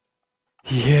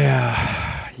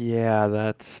 Yeah,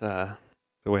 that's the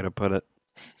way to put it.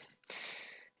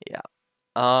 Yeah.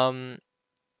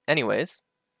 Anyways,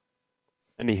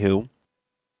 Anywho,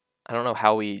 I don't know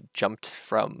how we jumped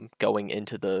from going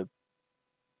into the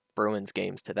Bruins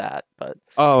games to that, but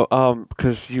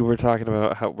because you were talking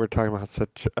about how we're talking about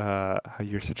how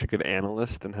you're such a good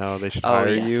analyst and how they should oh hire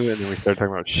you, and then we yes, started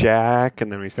talking about Shaq,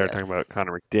 and then we started talking about yes.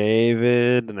 Connor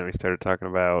McDavid, and then we started talking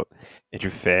about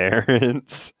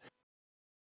interference.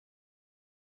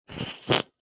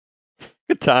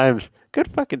 Good times. Good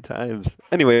fucking times.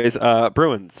 Anyways,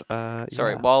 Bruins.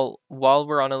 Sorry, Yeah. while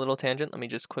we're on a little tangent, let me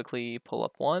just quickly pull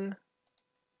up one.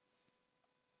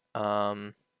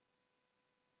 Um,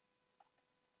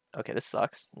 okay, this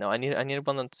sucks. No, I need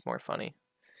one that's more funny.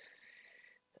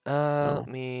 Let No.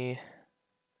 me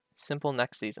simple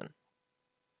next season.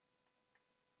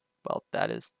 Well, that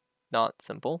is not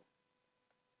simple.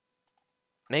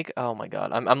 Oh my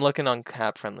god, I'm looking on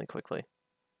Cap Friendly quickly.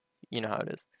 You know how it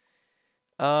is.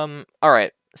 All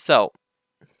right, so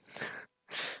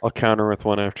I'll counter with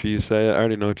one after you say it. I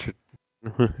already know what you.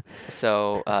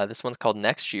 this one's called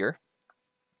Next Year.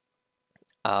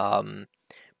 Um,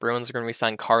 Bruins are going to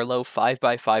resign Carlo 5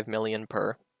 by 5 million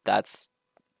per. That's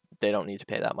they don't need to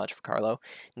pay that much for Carlo.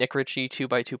 Nick Ritchie 2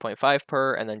 by 2.5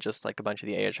 per, and then just like a bunch of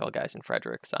the AHL guys and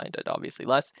Frederick signed at obviously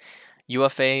less.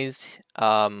 UFAs,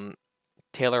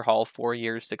 Taylor Hall 4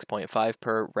 years 6.5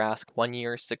 per, Rask 1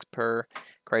 year 6 per,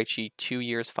 Krejci 2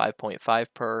 years 5.5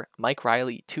 per, Mike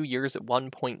Riley 2 years at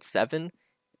 1.7,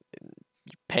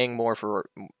 paying more for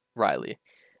Riley.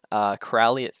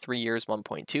 Crowley at 3 years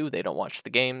 1.2. They don't watch the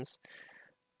games.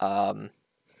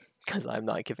 Because I'm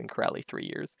not giving Crowley 3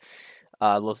 years.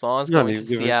 Lauzon's Not going to even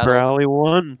giving Seattle. Crowley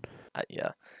one.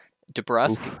 Yeah.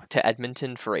 DeBrusk Oof. to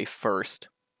Edmonton for a first.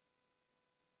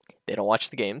 They don't watch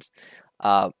the games.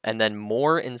 And then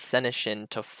Moore and Senishin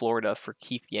to Florida for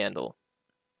Keith Yandel.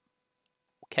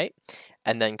 Okay.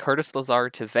 And then Curtis Lazar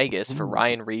to Vegas for Ooh.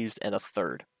 Ryan Reeves and a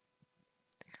third.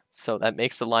 So that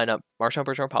makes the lineup Marchand,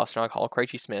 Bergeron, Pastrnak, Hall,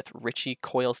 Krejci, Smith, Ritchie,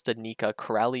 Coyle, Studnicka,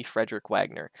 Corrali, Frederick,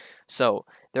 Wagner. So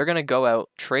they're going to go out,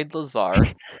 trade Lazar,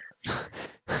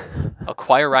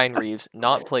 acquire Ryan Reeves,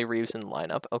 not play Reeves in the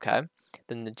lineup. Okay.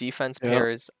 Then the defense Yeah.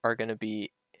 pairs are going to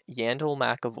be Yandel,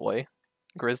 McAvoy,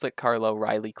 Grizzlick, Carlo,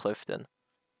 Riley, Clifton.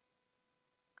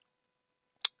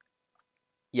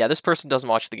 Yeah, this person doesn't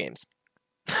watch the games.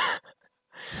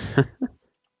 All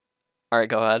right,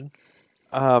 go ahead.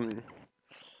 Um.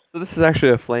 So this is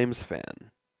actually a Flames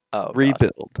fan. Oh God.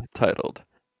 Rebuild titled.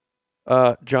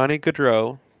 Johnny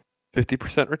Gaudreau,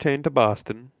 50% retained to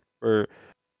Boston for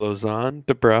Lausanne,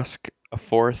 DeBrusque, a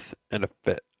fourth and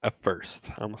a first.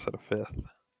 I almost said a fifth.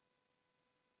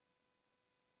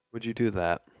 Would you do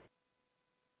that?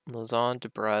 Lausanne,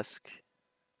 DeBrusque.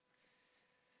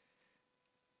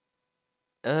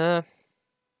 Uh,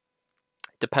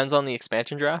 depends on the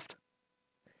expansion draft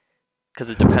because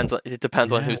it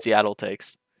depends on who Yeah, Seattle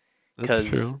takes. that's Because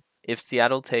true. if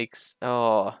Seattle takes,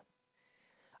 I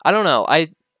don't know. I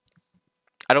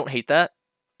don't hate that.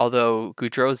 Although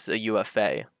Goudreau's a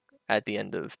UFA at the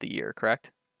end of the year,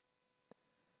 correct?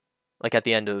 Like at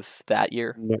the end of that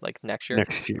year, Ne- like next year.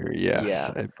 Next year, yes,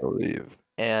 Yeah. I believe.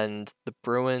 And the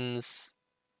Bruins,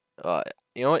 uh,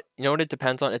 you know what? You know what it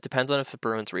depends on? It depends on if the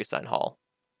Bruins re-sign Hall.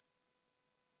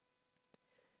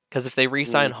 Because if they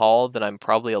re-sign Mm, Hall, then I'm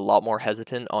probably a lot more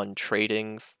hesitant on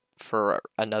trading for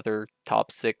another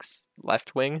top six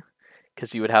left wing.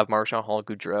 Because you would have Marchand, Hall,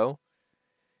 Goudreau.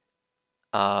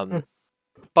 eh, Um,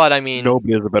 but I mean,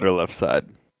 Nobody has a better left side.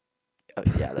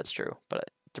 yeah, that's true. But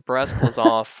DeBrusque,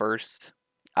 Lauzon first.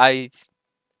 I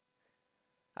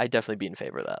I'd definitely be in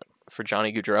favor of that for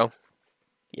Johnny Goudreau.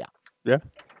 Yeah, Yeah.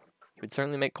 he would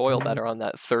certainly make Coyle Uh, better on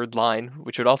that third line,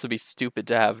 which would also be stupid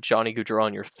to have Johnny Goudreau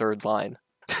on your third line.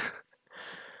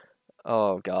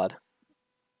 Oh God.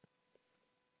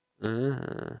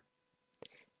 uh,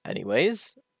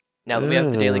 Anyways, now that we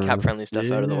have the daily cap friendly stuff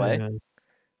out of the way, yeah.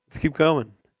 Let's keep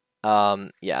going.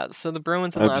 yeah. So the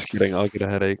Bruins in I'm just last, kidding. I'll get a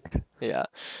headache. yeah,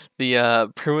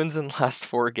 the Bruins in last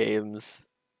 4 games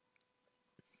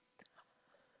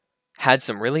had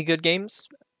some really good games,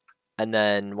 and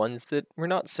then ones that were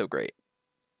not so great.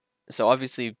 So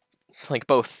obviously, like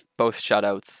both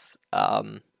shutouts.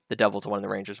 The Devils won, the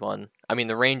Rangers won. I mean,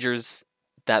 the Rangers,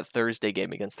 that Thursday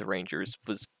game against the Rangers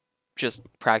was just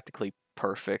practically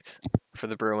perfect for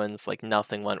the Bruins. Like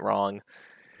nothing went wrong.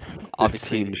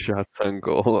 Obviously, 15 shots on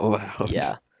goal allowed.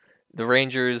 yeah, the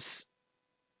Rangers,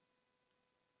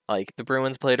 like the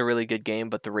Bruins played a really good game,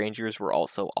 but the Rangers were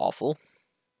also awful.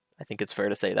 I think it's fair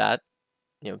to say that.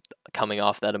 Coming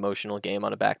off that emotional game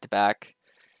on a back-to-back,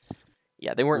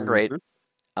 yeah, they weren't great.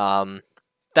 Mhm.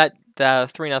 That the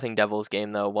 3-0 Devils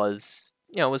game though was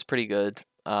pretty good.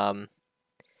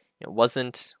 It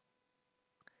wasn't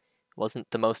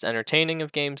the most entertaining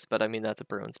of games, but I mean that's a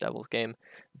Bruins Devils game.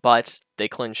 But they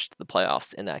clinched the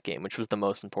playoffs in that game, which was the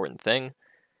most important thing.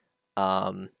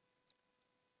 Um,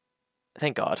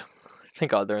 thank God, thank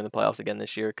God they're in the playoffs again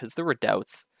this year because there were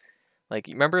doubts. Like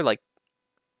you remember, like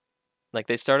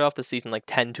they started off the season like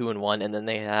 10-2-1, and then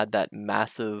they had that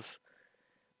massive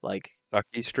like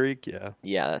Lucky streak, yeah.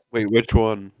 yeah Wait, which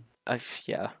one?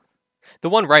 yeah the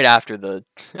one right after the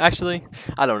actually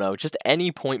I don't know, just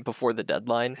any point before the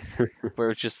deadline where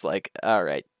it's just like, all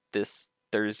right, there's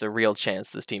a real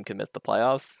chance this team can miss the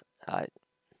playoffs.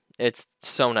 It's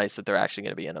so nice that they're actually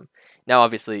going to be in them. Now,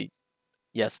 obviously,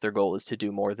 yes, their goal is to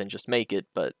do more than just make it,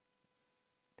 but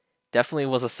definitely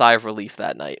was a sigh of relief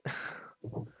that night.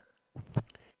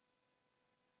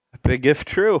 Big if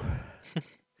true.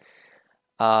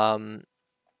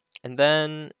 And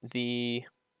then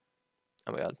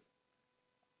oh my god,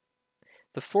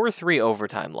 the 4-3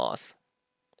 overtime loss.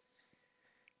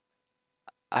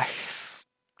 I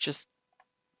just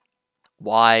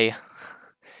why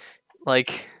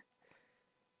like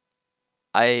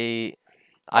I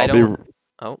I'll be. don't.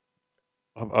 Oh,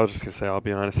 I was just gonna say, I'll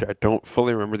be honest here. I don't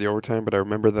fully remember the overtime, but I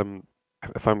remember them.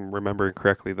 If I'm remembering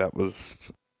correctly, that was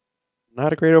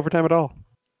not a great overtime at all.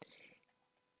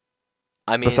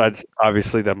 I mean, Besides,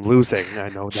 obviously, them losing. I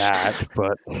know that,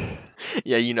 but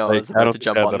yeah, I like, was I about don't to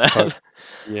think they jump had on the puck. that.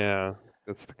 Yeah,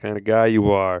 that's the kind of guy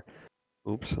you are.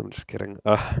 Oops, I'm just kidding.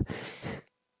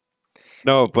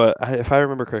 No, but if I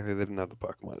remember correctly, they didn't have the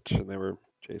puck much, and they were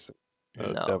chasing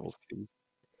No. Devils team.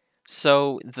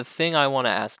 So the thing I want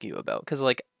to ask you about, because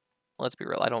like, let's be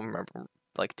real, I don't remember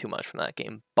like too much from that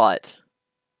game, but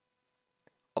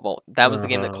well, that was the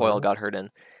game that Coyle Uh-huh. got hurt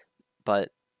in. But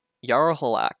Yarrow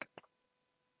Halak,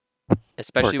 Poor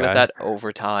especially with guy. that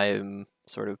overtime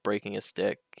sort of breaking his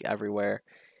stick everywhere,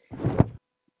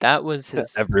 that was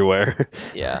his Everywhere.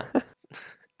 yeah,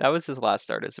 that was his last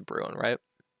start as a Bruin, right?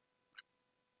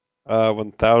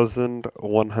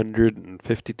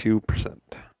 1,152%.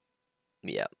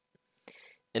 Yeah.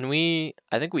 And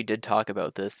I think we did talk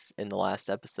about this in the last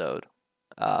episode,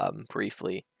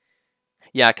 briefly.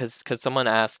 Yeah, because someone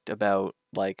asked about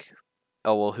like,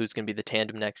 oh well, who's gonna be the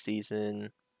tandem next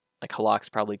season? Like Halak's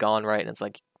probably gone, right? And it's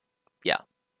like, yeah,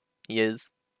 he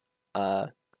is. Uh,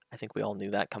 I think we all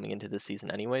knew that coming into this season,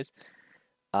 anyways.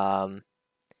 Um,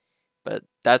 but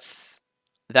that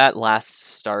last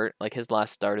start, like his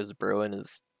last start as a Bruin,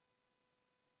 it's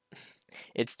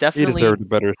He definitely deserved a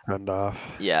better send off.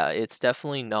 yeah, it's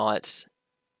definitely not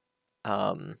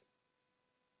um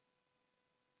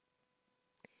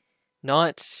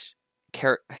not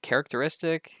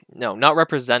characteristic, no, not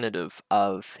representative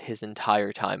of his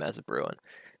entire time as a Bruin,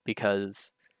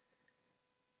 because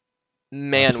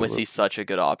man, was he Absolutely. such a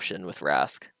good option with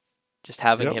Rask. Just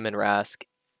having Yep. him and Rask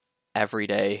every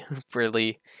day,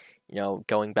 really,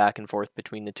 going back and forth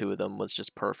between the two of them was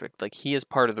just perfect. Like he is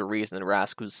part of the reason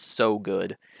Rask was so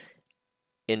good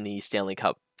in the Stanley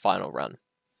Cup final run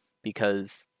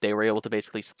because they were able to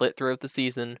basically split throughout the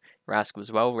season. Rask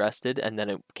was well rested, and then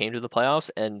it came to the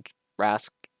playoffs, and Rask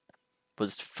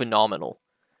was phenomenal.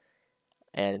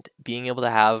 And being able to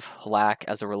have Halak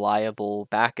as a reliable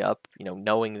backup,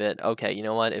 knowing that, okay, you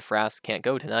know what, if Rask can't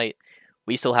go tonight,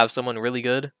 we still have someone really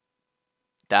good,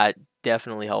 that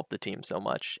definitely helped the team so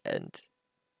much. And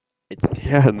it's,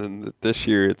 Yeah, and then this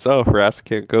year it's if Rask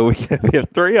can't go, we have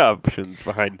three options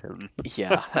behind him.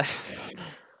 yeah.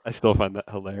 I still find that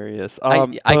hilarious. I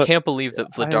But can't believe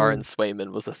that Vladar and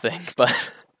Swayman was a thing, but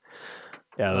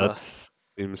yeah, uh, that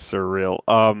seems surreal.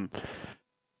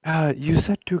 You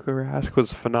said Tuukka Rask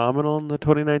was phenomenal in the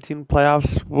 2019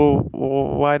 playoffs. Well,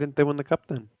 why didn't they win the cup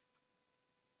then?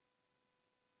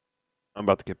 I'm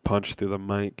about to get punched through the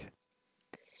mic.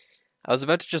 I was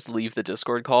about to just leave the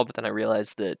Discord call, but then I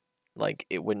realized that like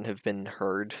it wouldn't have been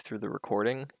heard through the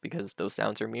recording because those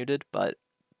sounds are muted. But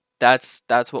that's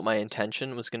what my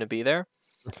intention was going to be there.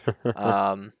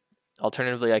 Um,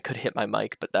 Alternatively, I could hit my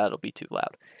mic, but that'll be too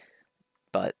loud.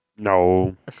 But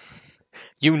No.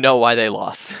 you know why they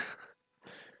lost.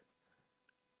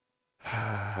 We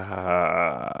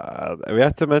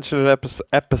have to mention it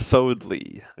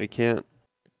episodely. We can't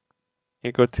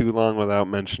go too long without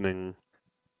mentioning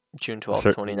June a 12th,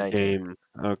 certain 2019. game.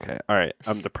 Okay, all right.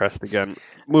 I'm depressed again.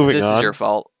 Moving This is your on.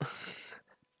 fault.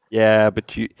 Yeah,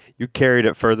 but you carried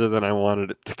it further than I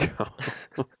wanted it to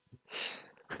go.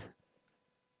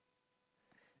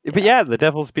 But Yeah. yeah, the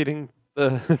Devils beating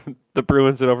the the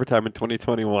Bruins in overtime in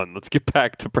 2021. Let's get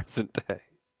back to present day.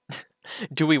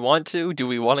 Do we want to? Do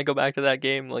we want to go back to that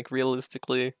game? Like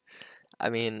realistically, I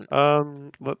mean,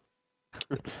 Let,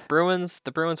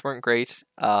 The Bruins weren't great.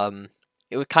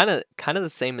 It was kind of the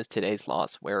same as today's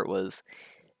loss, where it was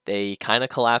they kind of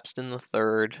collapsed in the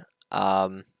third.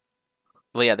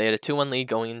 Well, yeah, they had a 2-1 lead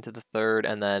going into the third,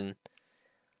 and then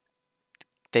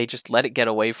they just let it get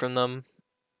away from them.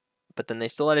 But then they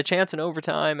still had a chance in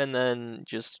overtime, and then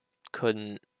just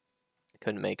couldn't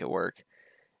make it work.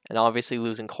 And obviously,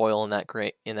 losing Coyle in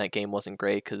that game wasn't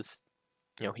great because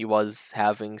he was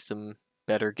having some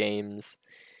better games,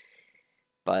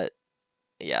 but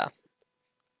yeah,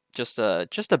 just a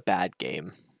bad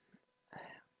game.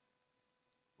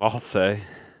 I'll say.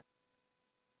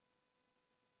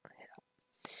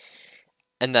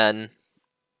 And then,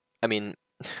 I mean,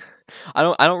 I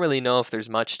don't really know if there's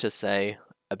much to say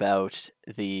about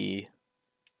the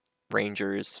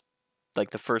Rangers, like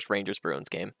the first Rangers Bruins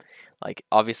game. Like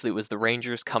obviously it was the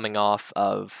Rangers coming off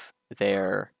of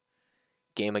their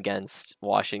game against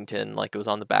Washington, like it was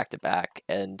on the back to back,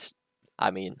 and I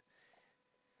mean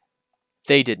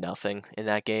they did nothing in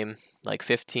that game. Like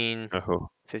 16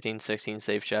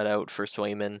 save shutout for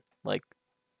Swayman. Like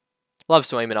love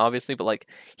Swayman obviously, but like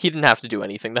he didn't have to do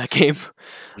anything that game.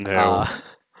 No. Uh,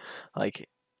 like,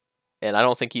 and I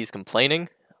don't think he's complaining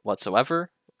whatsoever.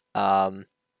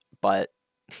 But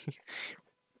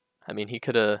I mean, he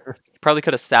probably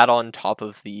could have sat on top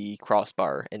of the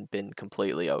crossbar and been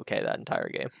completely okay that entire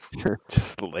game.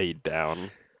 Just laid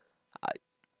down.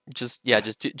 Just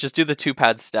do the two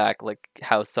pad stack like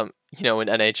how some in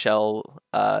NHL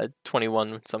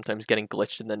 21 sometimes getting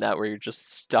glitched in the net where you're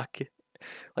just stuck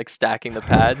like stacking the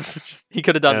pads. He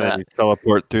could have done And then that. you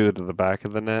teleport through to the back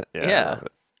of the net. Yeah, I Yeah, love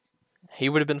it. he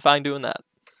would have been fine doing that.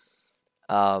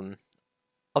 Um,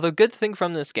 Although good thing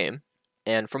from this game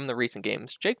and from the recent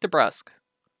games, Jake DeBrusk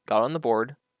got on the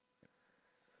board.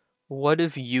 What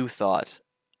have you thought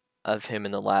of him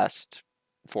in the last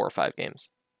 4 or 5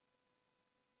 games?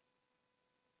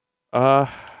 Uh,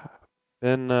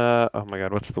 then oh my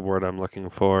God, what's the word I'm looking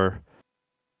for?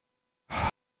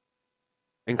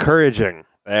 Encouraging.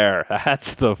 There,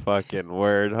 that's the fucking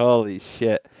word. Holy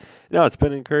shit. No, it's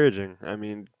been encouraging. I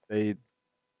mean,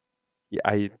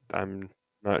 yeah, I'm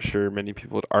not sure many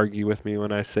people would argue with me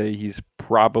when I say he's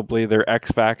probably their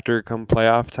X factor come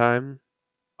playoff time.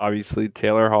 Obviously,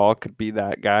 Taylor Hall could be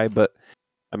that guy, but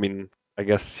I mean, I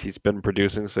guess he's been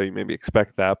producing, so you maybe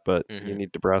expect that, but you Hmm.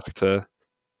 need DeBrusque to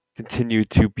continue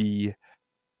to be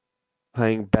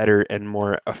playing better and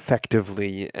more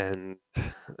effectively, and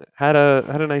had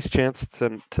a nice chance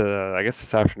to I guess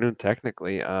this afternoon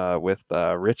technically with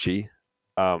Richie.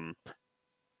 Um,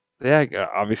 yeah,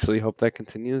 obviously hope that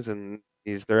continues, and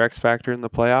he's their X factor in the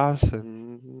playoffs,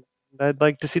 and I'd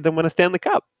like to see them win a Stanley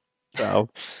Cup. So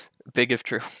Big if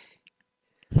true.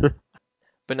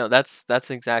 But no,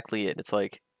 that's exactly it. It's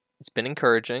like it's been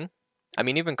encouraging. I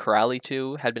mean, even Corrali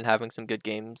too had been having some good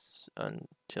games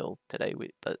until today.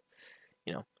 But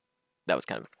you know that was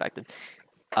kind of expected.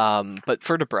 But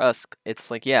for DeBrusque,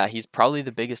 it's like yeah, he's probably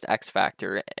the biggest X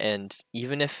factor, and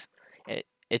even if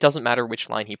it doesn't matter which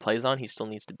line he plays on, he still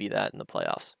needs to be that in the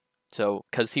playoffs. So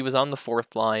because he was on the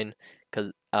fourth line,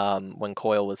 because when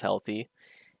Coyle was healthy,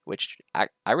 which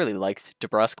I really liked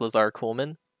DeBrusque, Lazar,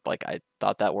 Coolman. Like I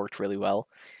thought that worked really well.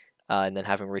 And then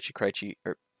having Richie Krejci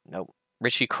or no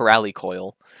Richie Corrali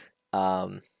Coyle,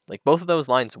 like both of those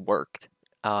lines worked.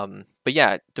 But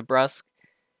yeah, DeBrusque,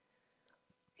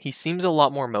 he seems a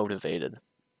lot more motivated,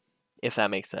 if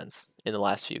that makes sense, in the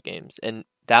last few games, and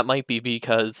that might be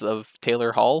because of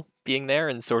Taylor Hall being there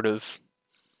and sort of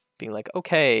being like,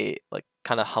 okay, like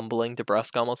kind of humbling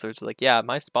DeBrusque almost. So it's like, yeah,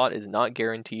 my spot is not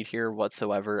guaranteed here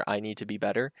whatsoever. I need to be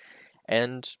better.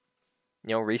 And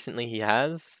recently he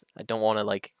has. I don't want to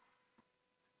like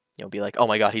be like, oh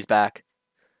my god, he's back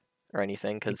or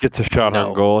anything, he because gets a shot on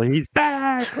no. goal. He's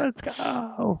back. Let's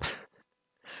go.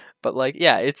 But like,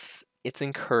 yeah, it's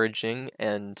encouraging,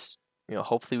 and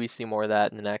hopefully we see more of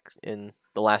that in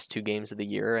the last 2 games of the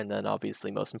year, and then obviously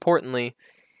most importantly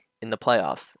in the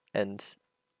playoffs. And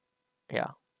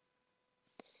yeah,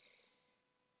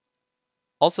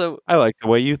 also, I like the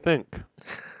way you think.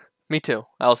 me too.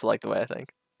 I also like the way I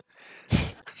think.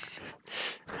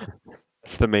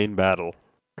 It's the main battle.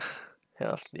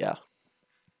 Yeah, yeah.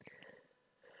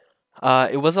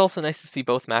 It was also nice to see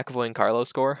both McAvoy and Carlo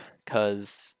score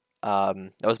because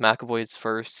that was McAvoy's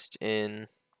first in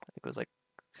I think it was like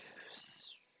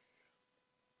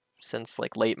since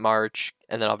like late March,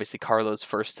 and then obviously Carlo's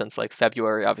first since like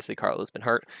February. Obviously Carlo's been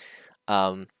hurt,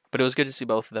 but it was good to see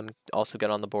both of them also get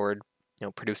on the board,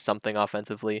 produce something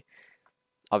offensively.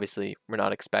 Obviously, we're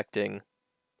not expecting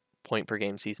point per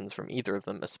game seasons from either of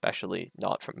them, especially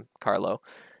not from Carlo.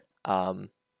 Um,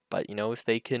 but if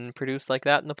they can produce like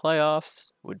that in the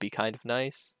playoffs, would be kind of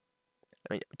nice.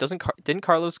 I mean, didn't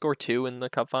Carlo score 2 in the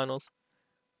Cup Finals?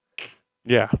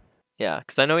 Yeah, Yeah,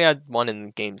 because I know he had one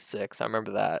in Game 6. I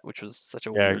remember that, which was such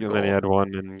a yeah, weird and then he goal. had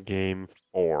one in game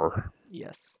 4.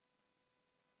 Yes.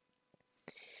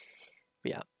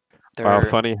 But yeah, Wow, they're.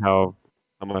 funny how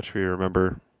much we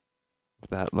remember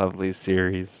that lovely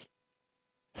series.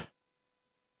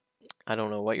 I don't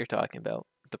know what you're talking about.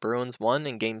 The Bruins won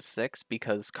in Game 6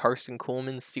 because Carson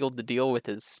Coolman sealed the deal with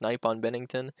his snipe on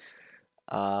Bennington.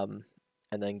 Um,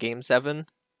 and then Game 7,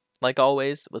 like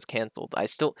always, was canceled.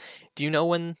 Do you know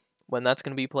when that's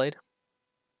going to be played?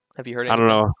 Have you heard I don't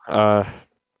anything? know,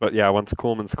 but yeah, once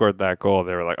Coleman scored that goal,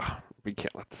 they were like, oh, we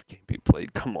can't let this game be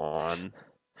played. Come on.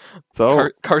 So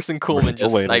Carson we're Coolman still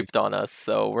just waiting. sniped on us,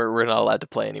 so we're not allowed to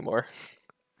play anymore.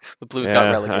 The Blues got Yeah,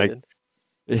 relegated.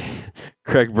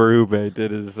 Craig Berube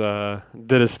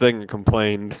did his thing and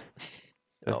complained,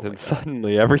 and Oh my then god.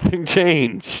 suddenly everything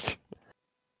changed.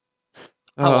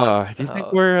 I want. Do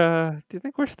you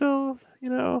think we're still,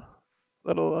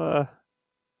 little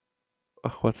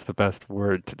what's the best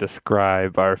word to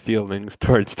describe our feelings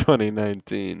towards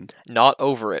 2019? Not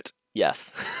over it.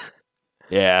 Yes.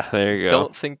 Yeah, there you go.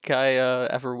 Don't think I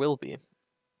ever will be.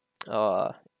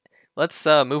 Uh, let's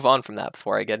move on from that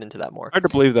before I get into that more. Hard to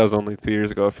believe that was only 2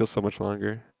 years ago. It feels so much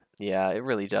longer. Yeah, it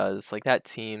really does. Like that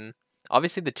team.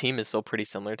 Obviously, the team is still pretty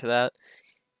similar to that.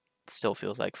 It still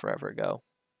feels like forever ago.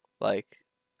 Like,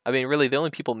 I mean, really, the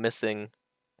only people missing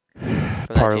from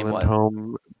that team, Parland what?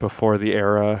 Home before the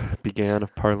era began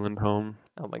of Parland Home.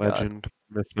 Oh my god. Legend.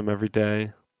 Miss him every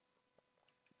day.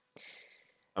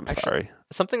 I'm Actually, sorry.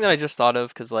 something that I just thought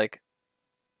of, because like,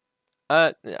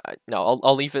 no,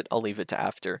 I'll leave it. I'll leave it to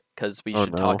after, because we Oh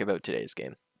should talk no. about today's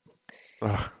game.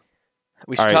 Ugh.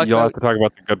 We All should right, talk you'll have about to talk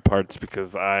about the good parts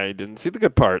because I didn't see the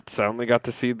good parts. I only got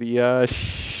to see the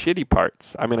shitty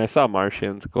parts. I mean, I saw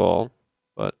Martian's goal,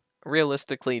 but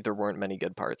realistically, there weren't many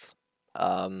good parts.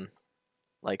 Um,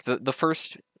 like the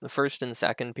first and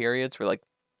second periods were like,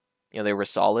 they were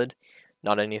solid,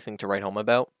 not anything to write home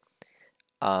about.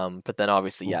 But then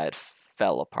obviously, yeah, it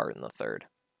fell apart in the third.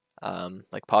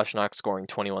 Like Pastrnak scoring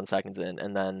 21 seconds in,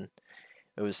 and then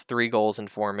it was 3 goals in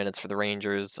 4 minutes for the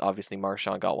Rangers. Obviously,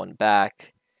 Marchand got one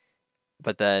back,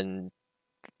 but then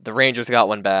the Rangers got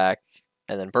one back,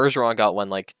 and then Bergeron got one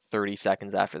like 30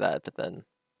 seconds after that. But then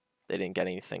they didn't get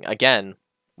anything again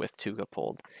with Tuca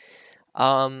pulled.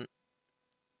 Um,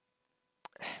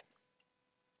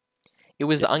 it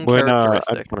was yeah. When I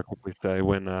uncharacteristic. just want to quickly say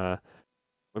when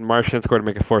Martian scored to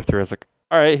make it 4-3, I was like,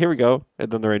 all right, here we go. And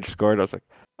then the Rangers scored. I was like,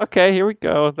 okay, here we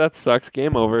go. That sucks.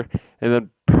 Game over. And then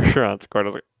Bergeron scored. I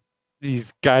was like, these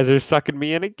guys are sucking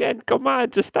me in again. Come on,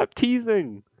 just stop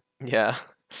teasing. Yeah,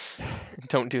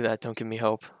 don't do that. Don't give me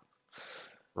hope.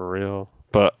 For real.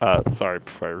 But sorry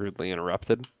before I rudely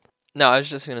interrupted. No, I was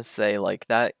just gonna say like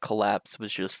that collapse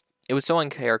was just it was so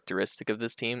uncharacteristic of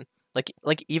this team. Like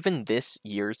even this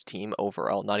year's team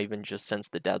overall, not even just since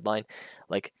the deadline,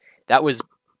 like that was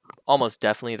almost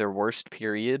definitely their worst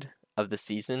period of the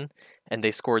season, and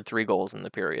they scored 3 goals in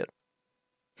the period.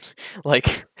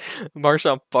 Like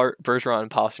Marchand, Bergeron,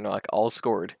 and Pastrnak all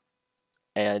scored,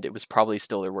 and it was probably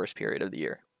still their worst period of the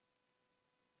year.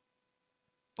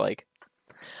 Like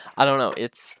I don't know,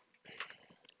 it's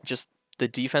just the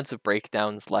defensive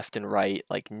breakdowns left and right.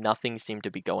 Like nothing seemed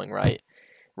to be going right.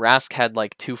 Rask had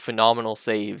like 2 phenomenal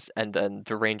saves, and then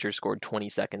the Rangers scored 20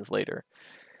 seconds later.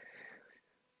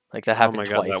 Like that Oh happened my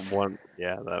god, twice.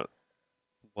 that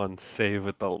one save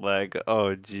with the leg.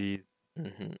 Oh geez.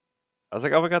 Hmm. I was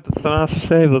like, oh my god, that's an awesome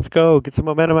save. Let's go. Get some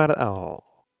momentum out of Oh.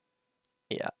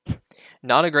 Yeah,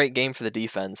 not a great game for the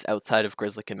defense outside of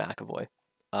Grizzly and McAvoy.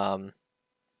 Um,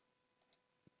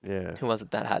 Yes. who was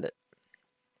it that had it?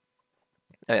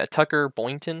 Tucker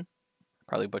Boynton,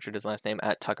 probably butchered his last name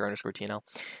at Tucker underscore TNL.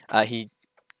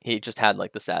 He just had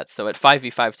like the stats. So at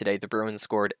 5v5 today, the Bruins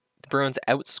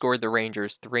outscored the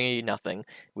Rangers 3-0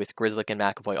 with Grizzly and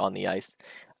McAvoy on the ice,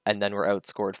 and then were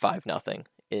outscored 5-0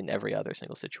 in every other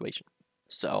single situation.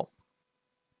 So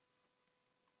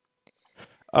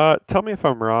Tell me if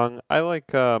I'm wrong. I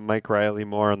like Mike Riley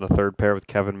more on the third pair with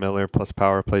Kevin Miller plus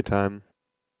power play time.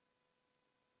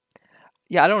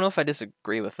 yeah, I don't know if I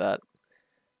disagree with that.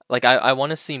 Like I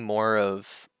want to see more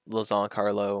of Lazon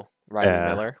Carlo, Riley Yeah.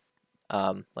 Miller,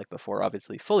 like before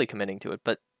obviously fully committing to it,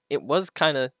 but it was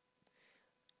kind of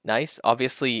nice.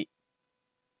 Obviously,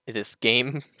 this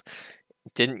game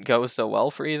didn't go so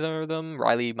well for either of them.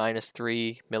 Riley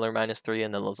 -3, Miller -3,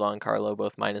 and then Lazon Carlo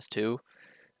both -2.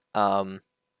 Um,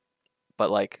 but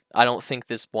like I don't think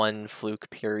this one fluke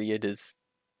period is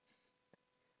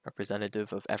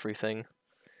representative of everything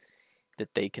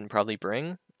that they can probably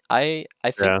bring. I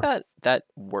think Yeah. that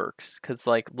works because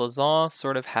like Lausanne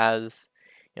sort of has,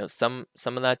 some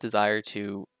of that desire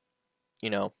to, you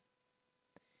know,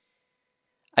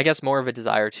 I guess more of a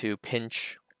desire to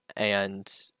pinch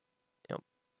and you know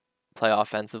play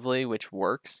offensively, which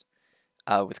works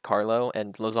with Carlo.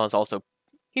 And Lausanne's also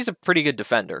he's a pretty good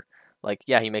defender. Like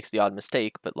yeah, he makes the odd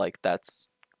mistake, but like that's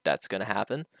gonna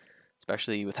happen,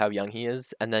 especially with how young he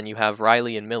is. And then you have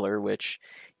Riley and Miller, which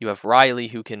you have Riley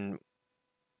who can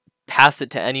pass it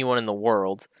to anyone in the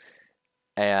world,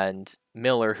 and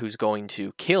Miller who's going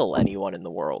to kill anyone in the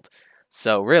world.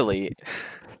 So really,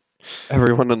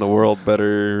 Everyone in the world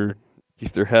better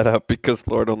keep their head up because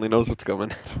Lord only knows what's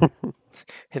coming.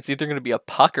 it's either going to be a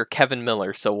Puck or Kevin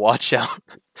Miller. So watch out.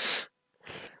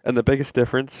 And the biggest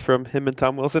difference from him and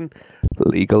Tom Wilson,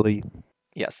 legally.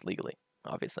 Yes, legally,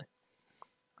 obviously.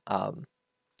 Um,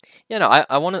 no,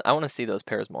 I want to see those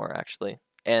pairs more actually,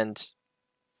 and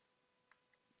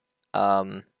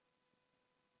um,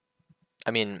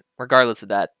 I mean, regardless of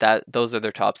that those are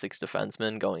their top six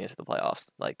defensemen going into the playoffs.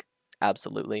 Like,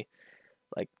 absolutely.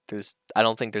 Like, I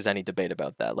don't think there's any debate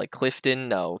about that. Like Clifton,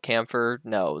 no. Camphor,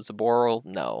 no. Zaboral,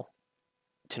 no.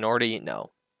 Tenorti,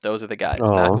 no. Those are the guys. Oh,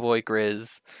 McAvoy,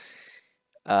 Grizz,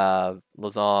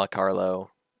 Lazan,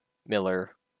 Carlo,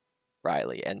 Miller,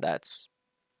 Riley, and that's.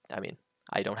 I mean,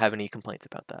 I don't have any complaints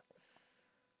about that.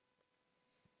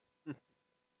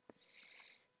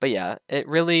 But yeah, it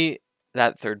really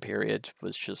that third period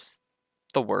was just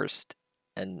the worst,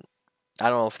 and I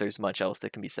don't know if there's much else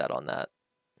that can be said on that.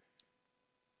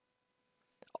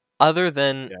 Other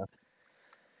than yeah.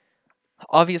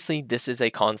 obviously this is a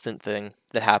constant thing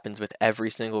that happens with every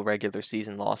single regular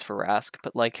season loss for Rask,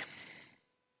 but like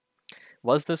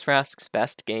was this Rask's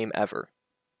best game ever?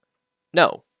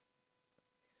 No.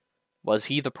 Was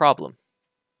he the problem?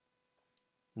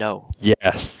 No. Yes.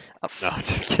 Uh, No, fuck.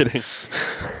 just kidding.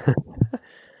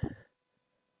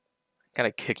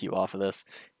 Gotta kick you off of this.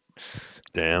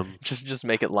 Damn. Just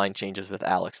make it line changes with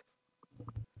Alex.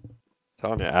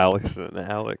 Telling you, Alex and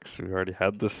Alex, we already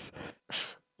had this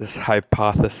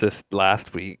hypothesis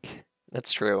last week.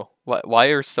 That's true. Why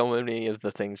are so many of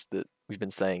the things that we've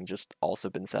been saying just also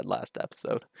been said last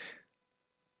episode?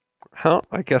 Well,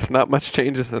 I guess not much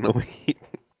changes in a week.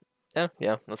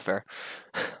 Yeah, that's fair.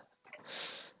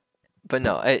 But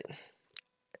no,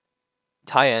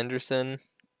 Ty Anderson,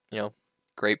 you know,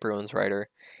 great Bruins writer.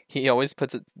 He always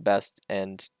puts it best,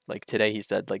 and like today he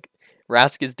said like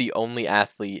Rask is the only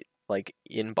athlete like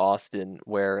in Boston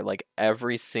where like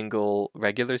every single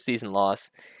regular season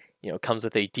loss, comes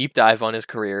with a deep dive on his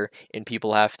career, and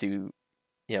people have to,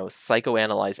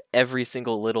 psychoanalyze every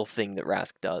single little thing that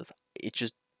Rask does.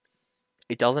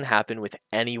 It doesn't happen with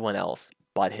anyone else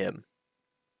but him.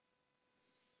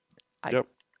 I Yep.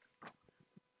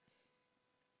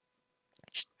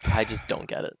 I just don't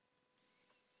get it.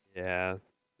 Yeah.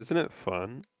 Isn't it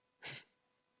fun?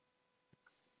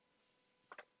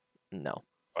 No,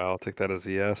 Well, I'll take that as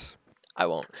a yes. I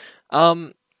won't.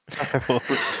 Um, I won't.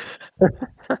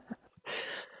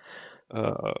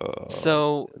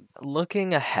 so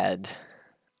looking ahead,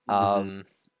 Mhm. um,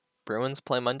 Bruins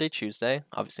play Monday, Tuesday.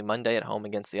 Obviously Monday at home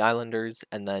against the Islanders,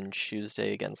 and then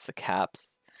Tuesday against the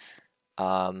Caps.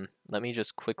 Let me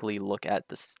just quickly look at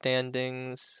the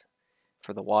standings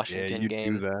for the Yeah, Washington you do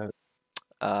game. that.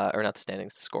 Or not the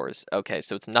standings, the scores. Okay,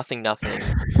 so it's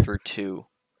 0-0 through 2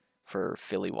 for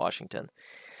Philly, Washington.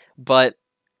 But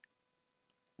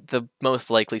the most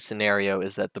likely scenario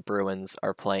is that the Bruins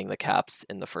are playing the Caps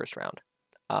in the first round.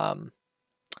 Um,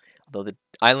 Though the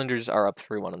Islanders are up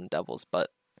 3-1 on the Devils,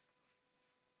 but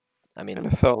I Kind mean,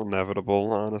 of felt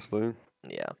inevitable, honestly.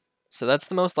 yeah. So that's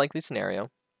the most likely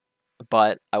scenario.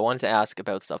 But I wanted to ask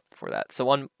about stuff before that. So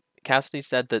one, Cassidy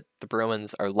said that the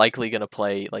Bruins are likely going to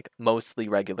play like mostly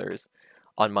regulars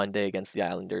on Monday against the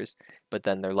Islanders, but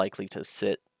then they're likely to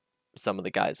sit some of the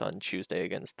guys on Tuesday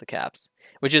against the Caps,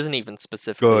 which isn't even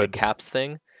specifically a Good. Caps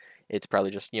thing. It's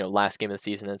probably just, last game of the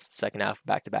season, it's the second half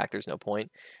back to back, there's no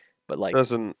point. But like,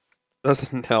 Doesn't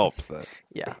doesn't help that.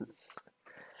 yeah.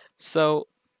 So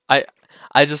I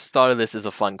I just thought of this as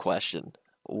a fun question.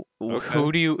 Okay.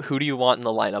 Who do you want in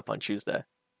the lineup on Tuesday?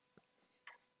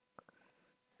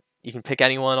 You can pick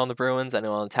anyone on the Bruins,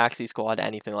 anyone on the taxi squad,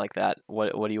 anything like that.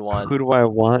 What do you want? Who do I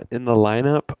want in the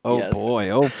lineup? Yes.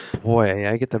 Oh boy,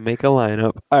 I get to make a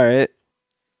lineup. All right.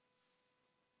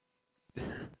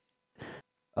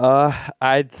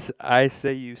 I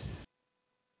say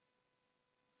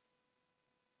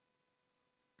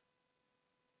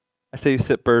I say you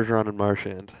sit Bergeron and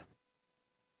Marchand.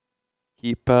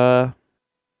 keep the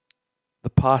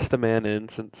pasta man in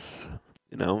since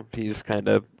he's kind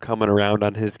of coming around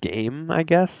on his game, I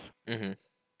guess. Hmm.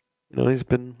 He's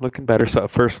been looking better. So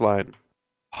first line,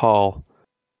 Hall.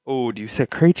 Oh, do you sit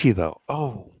Krejci though?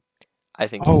 Oh, I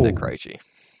think you sit oh, Krejci.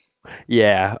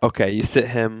 yeah. Okay, you sit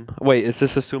him. Wait, is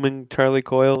this assuming Charlie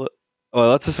Coyle? Well,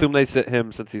 let's assume they sit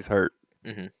him since he's hurt.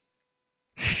 Hmm.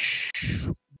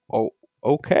 Oh,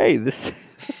 okay. This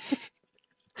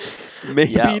Yeah,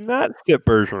 maybe not sit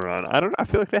Bergeron. I don't know. I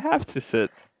feel like they have to sit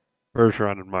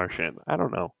Bergeron and Marchand. I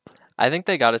don't know. I think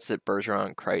they got to sit Bergeron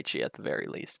and Krejci at the very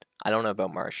least. I don't know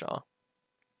about Marchand.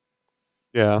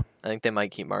 Yeah. I think they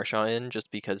might keep Marchand in just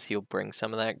because he'll bring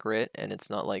some of that grit, and it's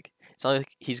not like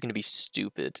he's gonna be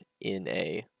stupid in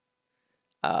a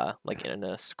like in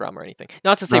a scrum or anything.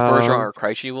 Not to say Bergeron No. or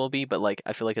Krejci will be, but like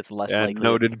I feel like it's less Yeah, likely that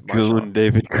noted Marchand. goon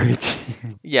David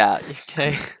Krejci. Yeah.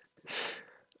 Okay.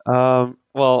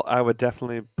 Well, I would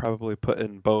definitely probably put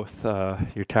in both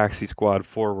your taxi squad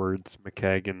forwards,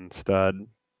 McKegg and Stud.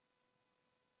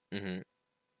 Hmm.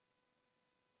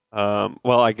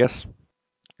 Well, I guess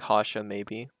Kasha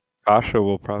maybe. Kasha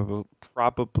will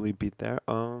probably be there.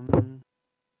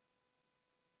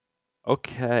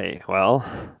 Okay. Well,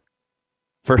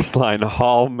 first line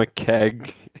Hall,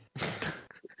 McKegg,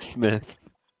 Smith.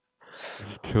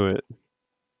 Let's do it.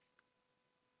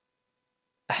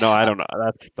 No, I don't know.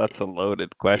 That's a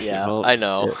loaded question. Yeah, Well, I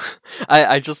know. shit.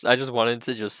 I just wanted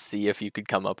to just see if you could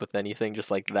come up with anything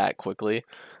just like that quickly,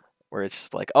 where it's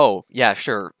just like, oh yeah,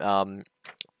 sure.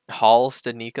 Hall,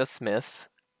 Stanika, Smith,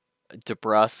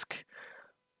 DeBrusque.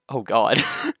 Oh God,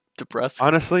 DeBrusque,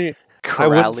 Honestly, I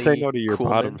wouldn't say Corrali, no to your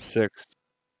bottom Coolman. six.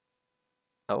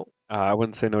 Oh I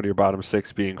wouldn't say no to your bottom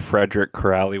six being Frederick,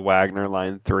 Corrali, Wagner,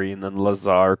 line three, and then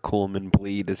Lazar, Coolman,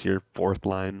 Bleed is your fourth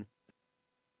line.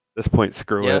 At this point,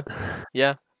 screw yeah, it.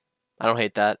 yeah. I don't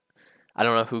hate that. I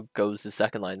don't know who goes to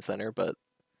second line center, but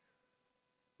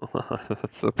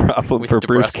That's a problem with for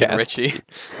Bruce DeBrusque and Richie.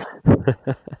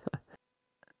 Cassidy.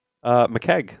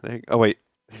 McKegg. Oh wait,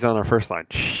 he's on our first line.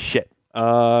 Shit.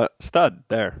 Stud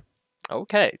there.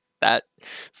 Okay, that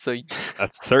so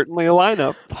That's certainly a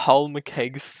lineup. Hull,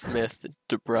 McKegg, Smith,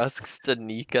 DeBrusque,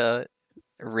 Stanika,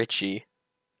 Richie,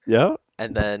 Yeah.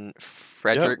 and then Yep.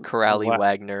 Frederick, Corrali,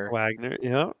 Wagner, Wagner.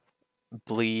 Yeah.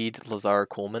 Bleed, Lazar,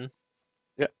 Coleman.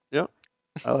 Yeah. Yeah.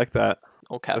 I like that.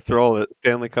 Okay. Let's roll it.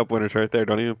 Stanley Cup winners right there.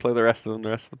 Don't even play the rest of them. The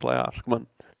rest of the playoffs. Come on.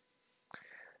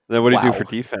 Then what do you do for Wow.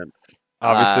 defense?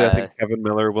 Obviously, I Uh, think Kevin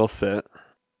Miller will sit.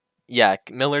 yeah,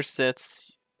 Miller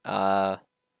sits.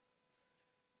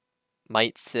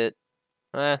 Might sit.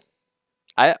 Eh,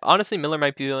 I honestly Miller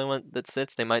might be the only one that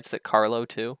sits. They might sit Carlo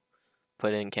too.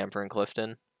 Put in Camper and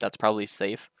Clifton. That's probably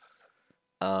safe.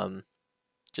 Um,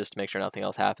 just to make sure nothing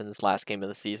else happens. Last game of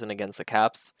the season against the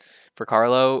Caps for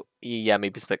Carlo. Yeah,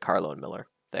 maybe sit Carlo and Miller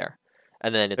there,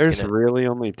 and then it's There's gonna. really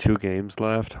only 2 games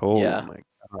left. Oh Yeah, my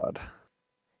God.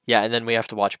 yeah, and then we have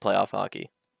to watch playoff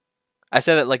hockey. I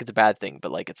say that like it's a bad thing,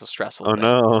 but like it's a stressful Oh thing.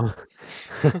 no.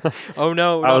 Oh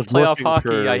no, I not was playoff looking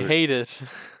hockey. I for. hate it.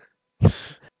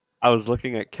 I was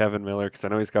looking at Kevin Miller because I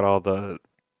know he's got all the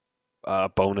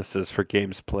bonuses for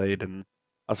games played, and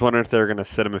I was wondering if they were going to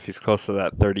sit him if he's close to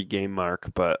that 30 game mark.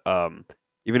 But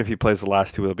even if he plays the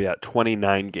last two, he'll be at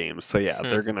 29 games. So yeah, Hmm.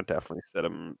 they're going to definitely sit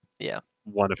him Yeah.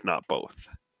 one, if not both.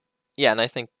 Yeah, and I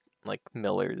think like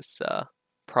Miller's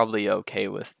probably okay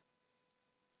with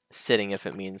sitting if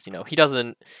it means, he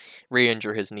doesn't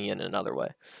re-injure his knee in another way.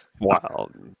 Well,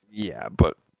 yeah,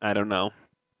 but I don't know.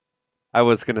 I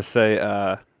was gonna say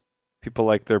people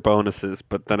like their bonuses,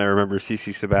 but then I remember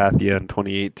CC Sabathia in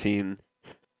 2018.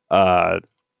 Uh,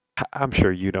 I'm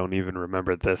sure you don't even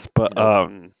remember this, but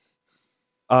Nope.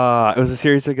 it was a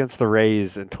series against the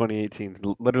Rays in 2018,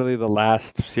 literally the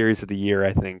last series of the year,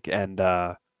 I think, and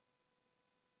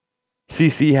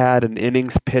CC had an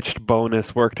innings pitched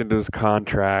bonus worked into his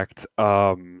contract,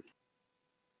 and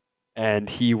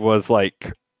he was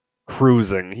like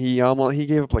cruising. He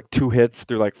gave up like 2 hits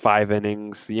through like 5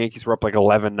 innings. The Yankees were up like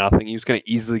 11-0. He was going to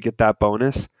easily get that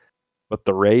bonus, but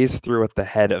the Rays threw at the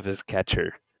head of his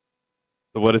catcher.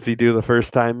 So what does he do the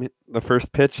first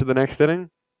pitch of the next inning?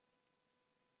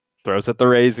 Throws at the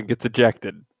Rays and gets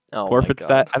ejected. Oh my Forfeits God.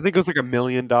 that. I think it was like $1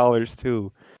 million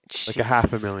too, like a half a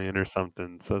Jesus. million or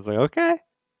something. So I was like, okay,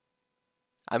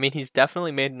 I mean, he's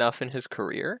definitely made enough in his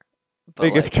career, but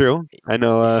big if like, true. I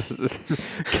know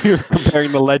you're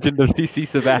comparing the legend of CC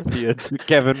Sabathia to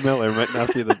Kevin Miller might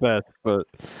not be the best, but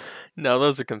no,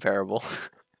 those are comparable.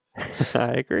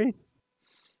 I agree.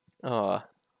 Oh,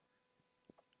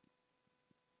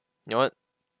 you know what?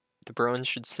 The Bruins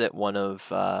should sit one of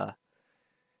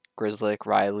Grzelcyk,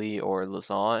 Riley, or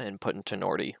Lazan and put in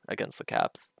Tenorti against the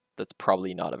Caps. that's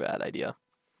probably not a bad idea.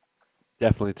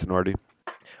 Definitely Tenorti.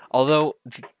 Although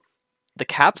the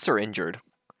Caps are injured.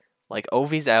 Like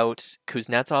Ovi's out,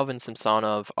 Kuznetsov and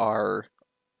Samsonov are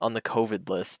on the COVID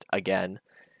list again.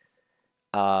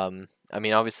 I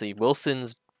mean, obviously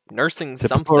Wilson's nursing Typical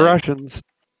something. Russians.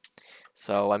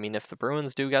 So I mean, if the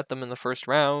Bruins do get them in the first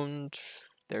round,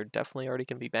 they're definitely already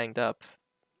gonna be banged up.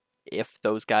 If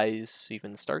those guys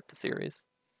even start the series.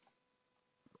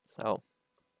 So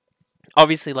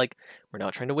obviously, like, we're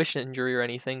not trying to wish an injury or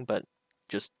anything, but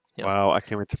just Wow, I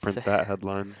can't wait to print that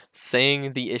headline.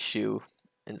 saying the issue,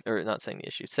 or not saying the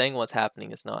issue, saying what's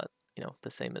happening is not the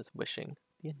same as wishing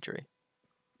the injury,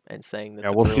 and saying that Yeah,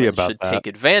 the we'll see Bruins about should that. take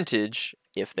advantage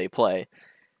if they play.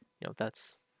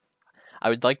 That's I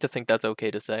would like to think that's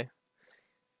okay to say.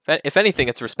 If anything,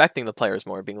 it's respecting the players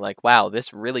more, being like, wow,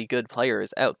 this really good player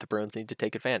is out. The Bruins need to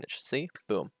take advantage. See?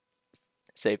 Boom.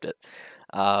 Saved it.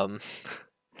 Um,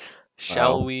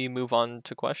 shall Wow. we move on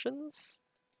to questions?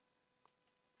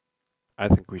 I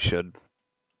think we should.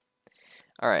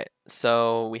 All right.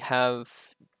 So we have,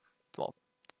 well,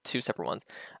 two separate ones.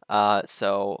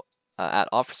 At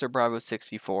Officer Bravo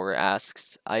 64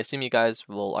 asks, I assume you guys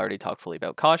will already talk fully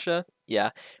about Kasha.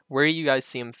 Yeah. Where do you guys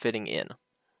see him fitting in?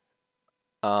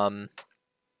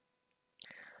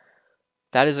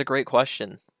 That is a great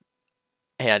question,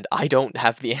 and I don't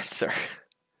have the answer.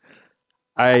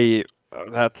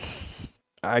 That's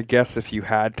I guess if you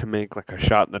had to make like a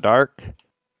shot in the dark.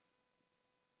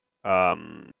 Oh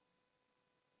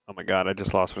my God, I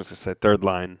just lost what I was gonna say. Third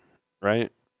line,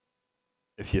 right?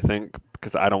 If you think,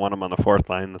 because I don't want him on the fourth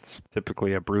line. That's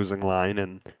typically a bruising line,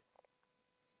 and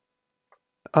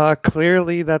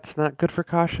clearly that's not good for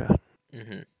Kasha.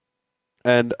 hmm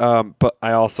And but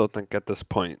I also think at this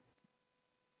point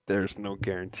there's no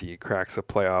guarantee he cracks a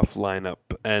playoff lineup,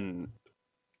 and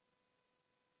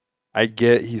I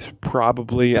get he's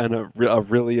probably a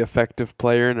really effective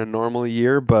player in a normal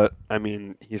year, but I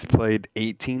mean, he's played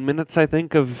 18 minutes, I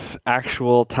think, of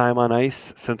actual time on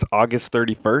ice since August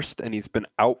 31st, and he's been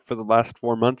out for the last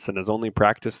 4 months and has only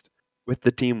practiced with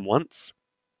the team once.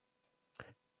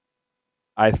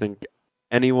 I think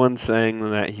anyone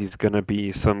saying that he's going to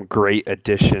be some great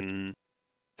addition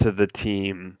to the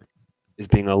team is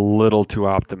being a little too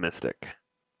optimistic.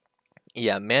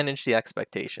 Yeah, manage the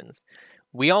expectations.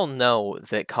 We all know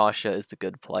that Kasha is a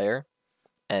good player,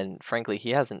 and frankly,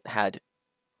 he's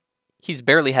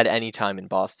barely had any time in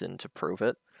Boston to prove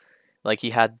it. Like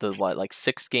he had like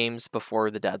 6 games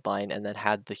before the deadline, and then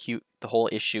had the whole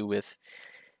issue with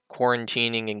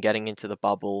quarantining and getting into the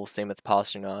bubble. Same with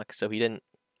Pastrnak, so he didn't.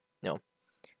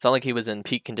 It's not like he was in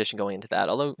peak condition going into that.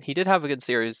 Although he did have a good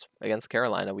series against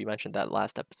Carolina, we mentioned that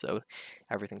last episode.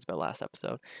 Everything's about last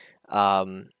episode.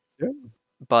 Um, Yeah.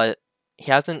 but he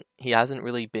hasn't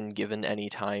really been given any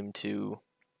time to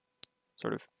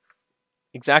sort of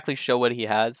exactly show what he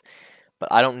has.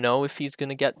 But I don't know if he's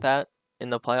gonna get that in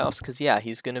the playoffs because yeah,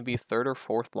 he's gonna be third or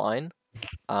fourth line.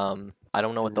 I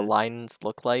don't know what the Mhm. lines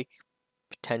look like.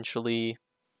 Potentially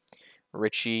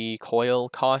Richie Coyle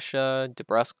Kasha,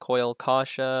 DeBrusque Coyle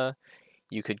Kasha.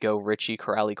 You could go Richie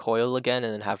Corrali Coyle again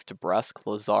and then have DeBrusque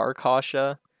Lazar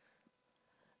Kasha.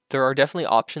 There are definitely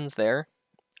options there.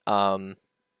 Um,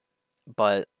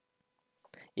 but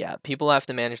yeah, people have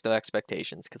to manage their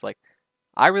expectations because like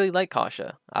I really like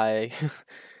Kasha. I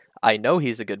I know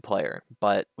he's a good player,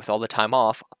 but with all the time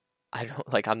off, I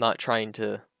don't like I'm not trying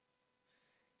to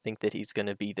think that he's going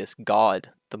to be this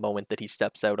god the moment that he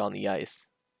steps out on the ice.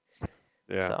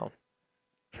 Yeah. So,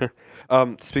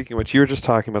 Speaking of which, you were just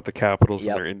talking about the Capitals and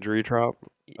yep, their injury drop.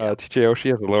 yep. TJ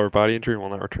Oshie has a lower body injury and will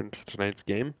not return to tonight's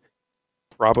game.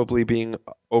 Probably being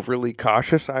overly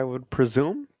cautious, I would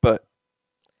presume, but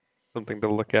something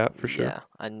to look at for sure. Yeah,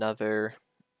 another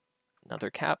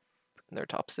cap in their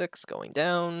top 6 going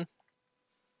down.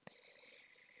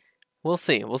 We'll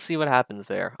see. We'll see what happens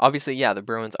there. Obviously, yeah, the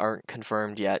Bruins aren't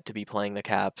confirmed yet to be playing the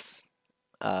Caps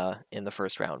in the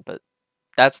first round, but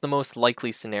that's the most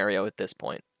likely scenario at this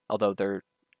point. Although they're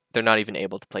not even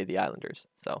able to play the Islanders,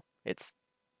 so it's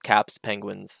Caps,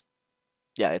 Penguins.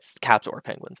 Yeah, it's Caps or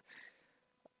Penguins.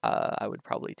 I would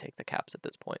probably take the Caps at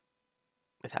this point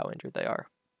with how injured they are,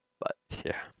 but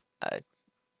Yeah.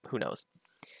 who knows?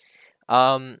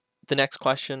 Um, the next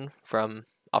question from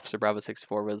Officer Bravo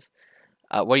 64 was,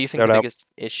 what do you think the Shout out. biggest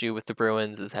issue with the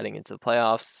Bruins is heading into the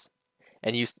playoffs?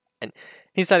 And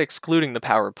he said excluding the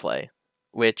power play,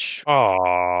 which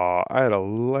Aw, I had a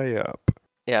layup.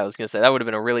 yeah, I was gonna say that would have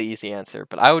been a really easy answer,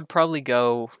 but I would probably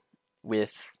go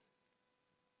with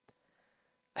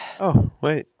Oh,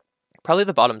 wait. probably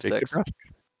the bottom Jake 6. DeBrusk.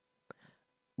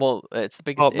 Well, it's the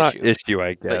Well, biggest not issue, issue,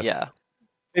 I but guess. yeah,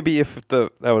 Maybe if that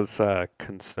was a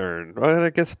concern. Well, I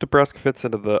guess DeBrusque fits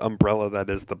into the umbrella that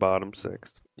is the bottom six.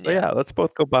 So Yeah, yeah, let's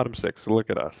both go bottom six. Look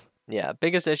at us. yeah.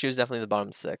 Biggest issue is definitely the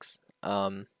bottom six.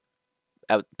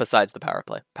 Besides the power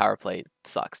play. Power play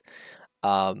sucks.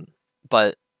 Um,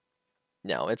 but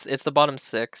no, it's the bottom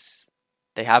six.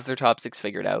 They have their top six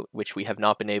figured out, which we have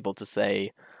not been able to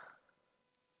say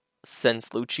since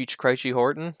Lucic, Krejci,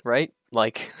 Horton, right?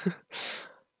 Like,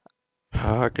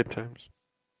 Ah, good times.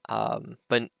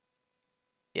 but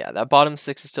yeah, that bottom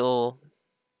six is still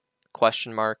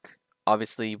question mark.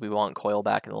 Obviously, we want Coyle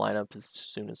back in the lineup as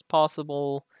soon as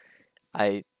possible.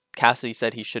 Cassidy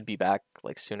said he should be back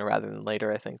like sooner rather than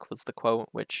later, I think was the quote,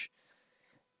 which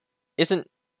isn't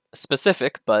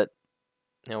specific, but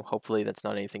hopefully that's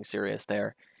not anything serious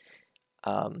there.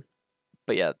 But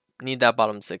yeah, need that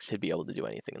bottom six to be able to do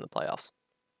anything in the playoffs,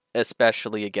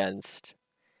 especially against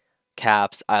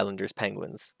Caps, Islanders,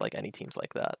 Penguins, like any teams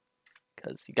like that,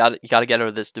 because you got to get out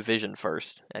of this division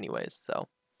first, anyways. So,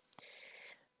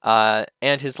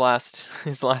 and his last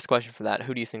his last question for that: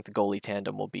 who do you think the goalie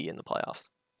tandem will be in the playoffs?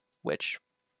 Which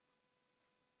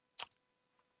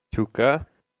Tuca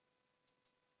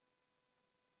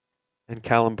and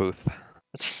Callum Booth.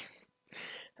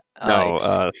 No,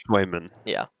 ex- Swayman.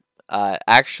 yeah.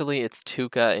 Actually, it's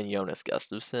Tuca and Jonas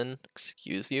Gustafsson.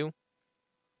 Excuse you,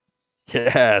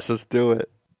 Yes, let's do it.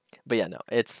 but yeah, no,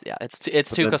 it's But then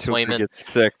Tuca Tuca Swayman.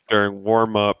 gets sick during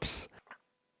warm-ups,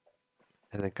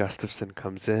 and then Gustafson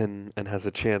comes in and has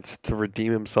a chance to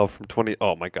redeem himself from 20.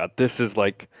 Oh my God, this is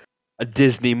like a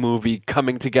Disney movie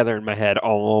coming together in my head.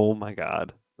 Oh my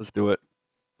God, let's do it.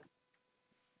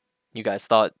 You guys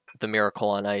thought the Miracle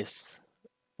on Ice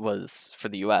was for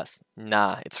the U.S.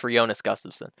 Nah, it's for Jonas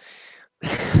Gustafsson.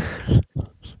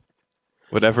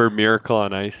 Whatever Miracle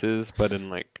on Ice is, but in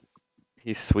like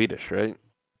he's Swedish, right?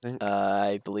 I think.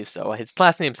 I believe so. His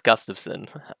last name's Gustafsson.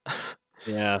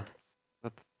 Yeah.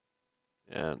 That's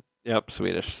yeah. Yep,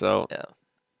 Swedish. So Yeah.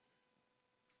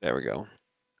 there we go.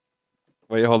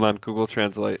 Wait, hold on. Google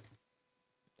Translate.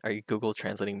 Are you Google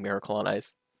translating Miracle on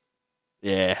Ice?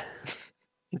 Yeah.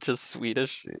 It's just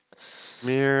Swedish.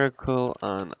 Miracle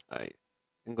on Ice.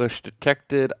 English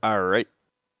detected. All right.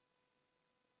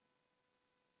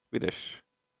 Swedish.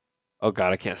 Oh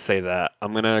God, I can't say that.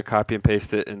 I'm gonna copy and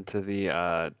paste it into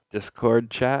the Discord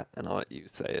chat, and I'll let you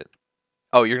say it.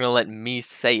 Oh, you're gonna let me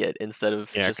say it instead of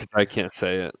Yeah, just. because I can't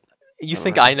say it. You I don't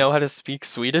think have I it. know how to speak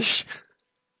Swedish?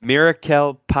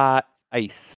 Miracle Pot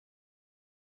Ice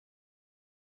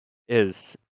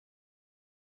is.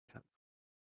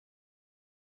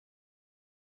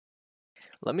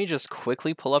 Let me just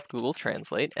quickly pull up Google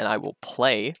Translate and I will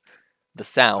play the Oh,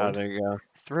 sound there you go.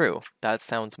 through. That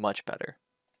sounds much better.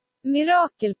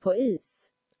 Mirakel på is.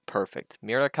 Perfect.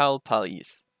 Miracle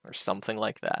Pais or something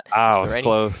like that. Oh, it's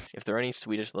close. If there are any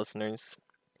Swedish listeners,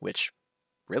 which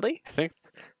really? I think.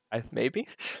 Maybe?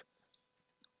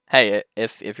 Hey,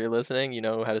 if you're listening, you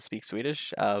know how to speak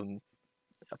Swedish.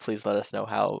 Please let us know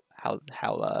how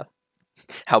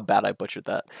bad I butchered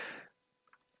that,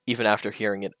 even after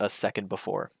hearing it a second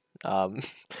before. Um,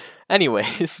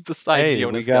 anyways, besides Hey, we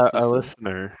Jonas got a Gustafsson.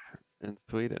 listener in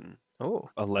Sweden, Oh,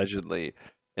 allegedly,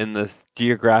 in the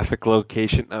geographic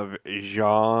location of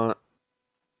Jönköping.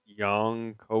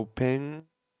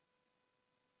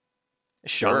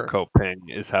 sure. Jönköping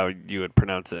is how you would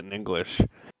pronounce it in English.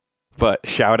 But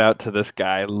shout out to this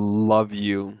guy. Love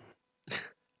you.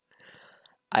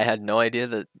 I had no idea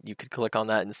that you could click on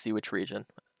that and see which region.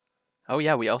 Oh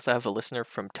yeah, we also have a listener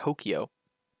from Tokyo.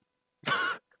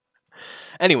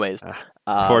 Anyways,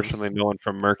 Unfortunately, no one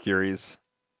from Mercury's.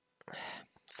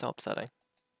 so upsetting.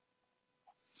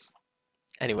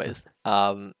 Anyways,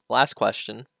 last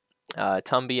question.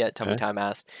 Tumby at Tumby Okay. Time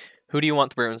asked, "Who do you want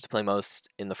the Bruins to play most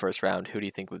in the first round? Who do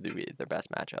you think would be their best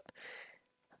matchup?"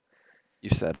 You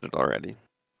said it already.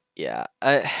 Yeah,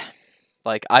 I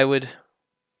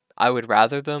would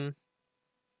rather them,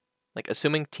 like,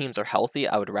 assuming teams are healthy,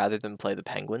 I would rather them play the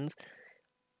Penguins.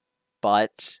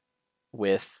 But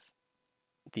with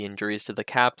the injuries to the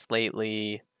Caps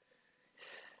lately,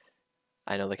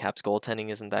 I know the Caps goaltending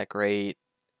isn't that great.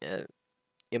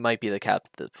 It might be the Caps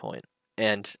at this point,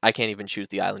 and I can't even choose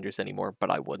the Islanders anymore. But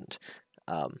I wouldn't.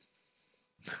 Um,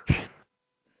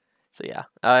 so yeah,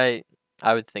 I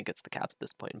would think it's the Caps at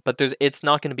this point. But it's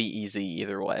not going to be easy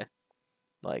either way.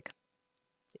 Like,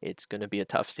 it's going to be a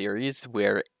tough series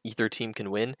where either team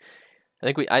can win. I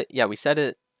think we said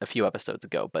it a few episodes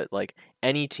ago, but like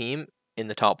any team in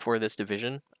the top four of this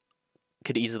division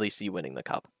could easily see winning the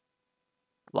cup.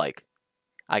 Like,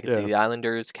 I could see Yeah. the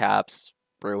Islanders, Caps,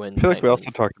 Bruins, I feel like we also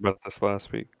Penguins. talked about this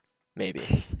last week.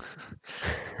 Maybe.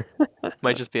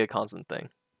 Might just be a constant thing.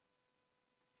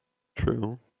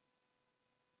 True.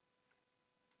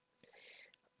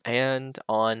 And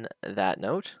on that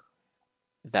note,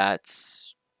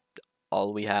 that's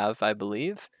all we have, I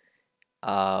believe.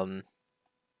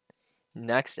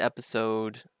 Next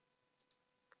episode,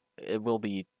 it will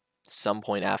be some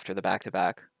point after the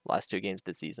back-to-back last two games of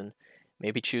the season.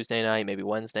 Maybe Tuesday night, maybe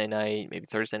Wednesday night, maybe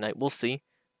Thursday night. We'll see.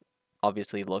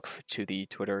 Obviously, look to the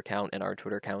Twitter account and our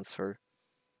Twitter accounts for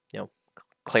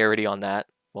clarity on that.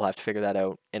 We'll have to figure that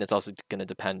out, and it's also going to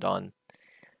depend on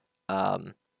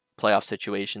playoff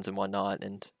situations and whatnot,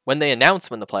 and when they announce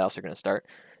when the playoffs are going to start.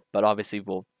 But obviously,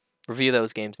 we'll review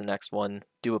those games in the next one,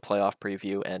 do a playoff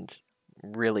preview, and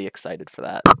really excited for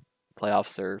that.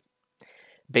 Playoffs are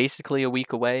basically a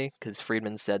week away because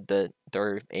Friedman said that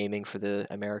they're aiming for the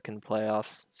American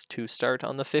playoffs to start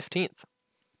on the 15th.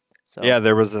 So Yeah,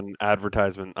 there was an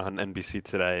advertisement on NBC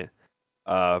today.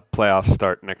 Playoffs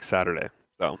start next Saturday.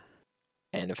 So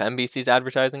and if NBC's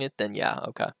advertising it, then yeah,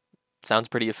 okay. Sounds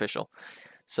pretty official.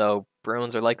 So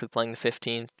Bruins are likely playing the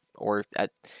 15th, or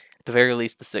at the very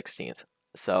least the 16th.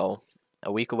 So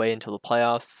a week away until the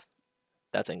playoffs.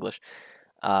 That's English.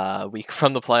 A week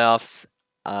from the playoffs.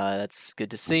 That's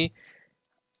good to see.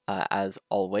 As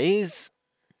always,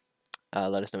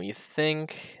 let us know what you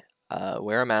think.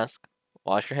 Wear a mask.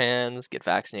 Wash your hands. Get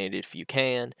vaccinated if you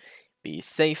can. Be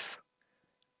safe.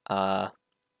 And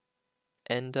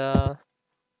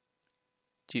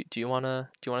do you wanna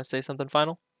say something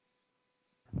final?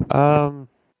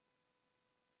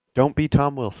 don't be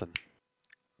Tom Wilson.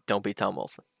 Don't be Tom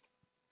Wilson.